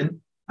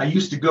often. I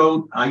used to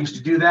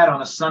do that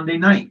on a Sunday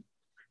night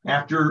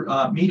after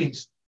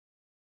meetings.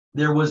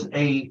 There was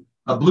a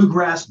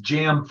bluegrass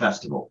jam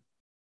festival.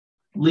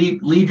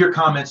 Leave your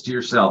comments to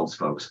yourselves,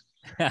 folks.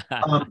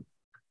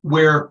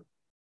 Where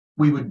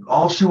we would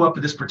all show up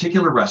at this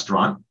particular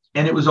restaurant,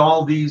 and it was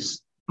all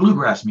these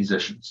bluegrass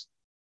musicians.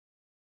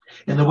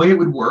 And the way it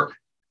would work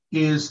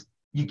is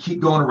you keep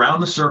going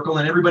around the circle,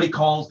 and everybody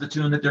calls the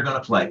tune that they're going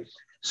to play.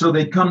 So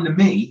they'd come to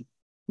me.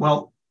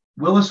 Well,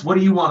 Willis, what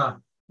do you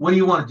want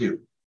to do?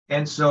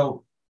 And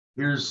so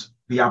here's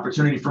the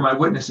opportunity for my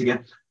witness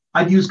again.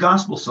 I'd use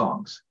gospel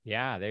songs.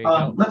 Yeah, there you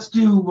go. Let's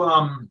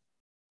do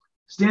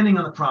Standing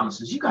on the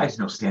Promises. You guys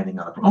know Standing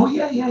on the Promises.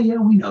 Oh, yeah,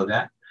 we know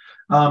that.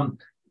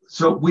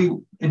 So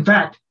in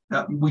fact,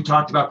 we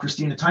talked about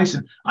Christina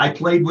Tyson. I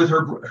played with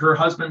her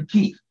husband,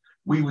 Keith.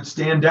 We would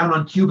stand down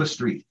on Cuba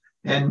Street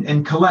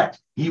and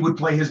collect. He would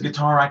play his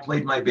guitar. I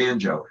played my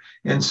banjo.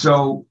 And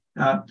so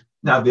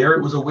now there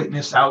it was a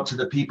witness out to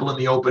the people in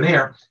the open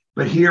air.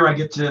 But here I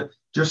get to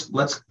just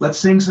let's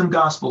sing some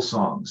gospel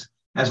songs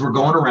as we're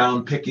going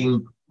around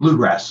picking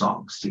bluegrass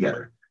songs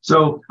together.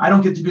 So I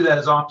don't get to do that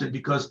as often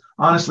because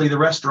honestly, the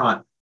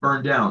restaurant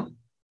burned down.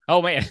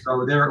 Oh, man.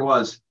 So there it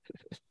was.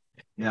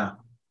 Yeah.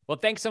 Well,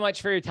 thanks so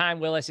much for your time,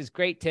 Willis. It's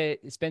great to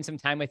spend some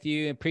time with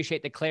you.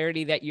 Appreciate the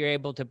clarity that you're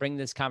able to bring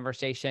this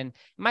conversation.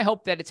 My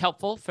hope that it's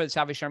helpful for the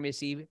Salvation Army to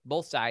see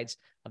both sides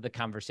of the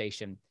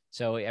conversation.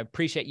 So I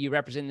appreciate you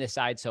representing this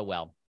side so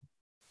well.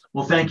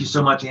 Well, thank you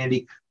so much,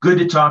 Andy. Good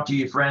to talk to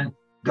you, friend.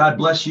 God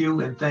bless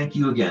you, and thank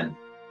you again.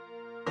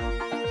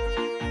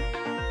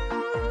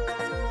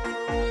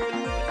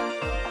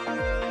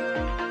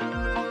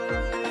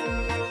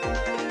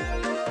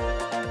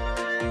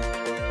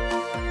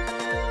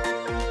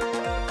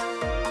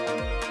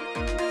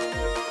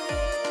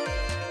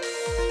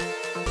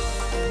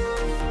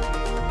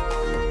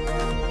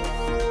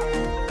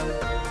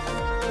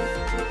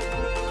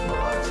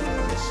 More to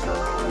the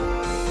story.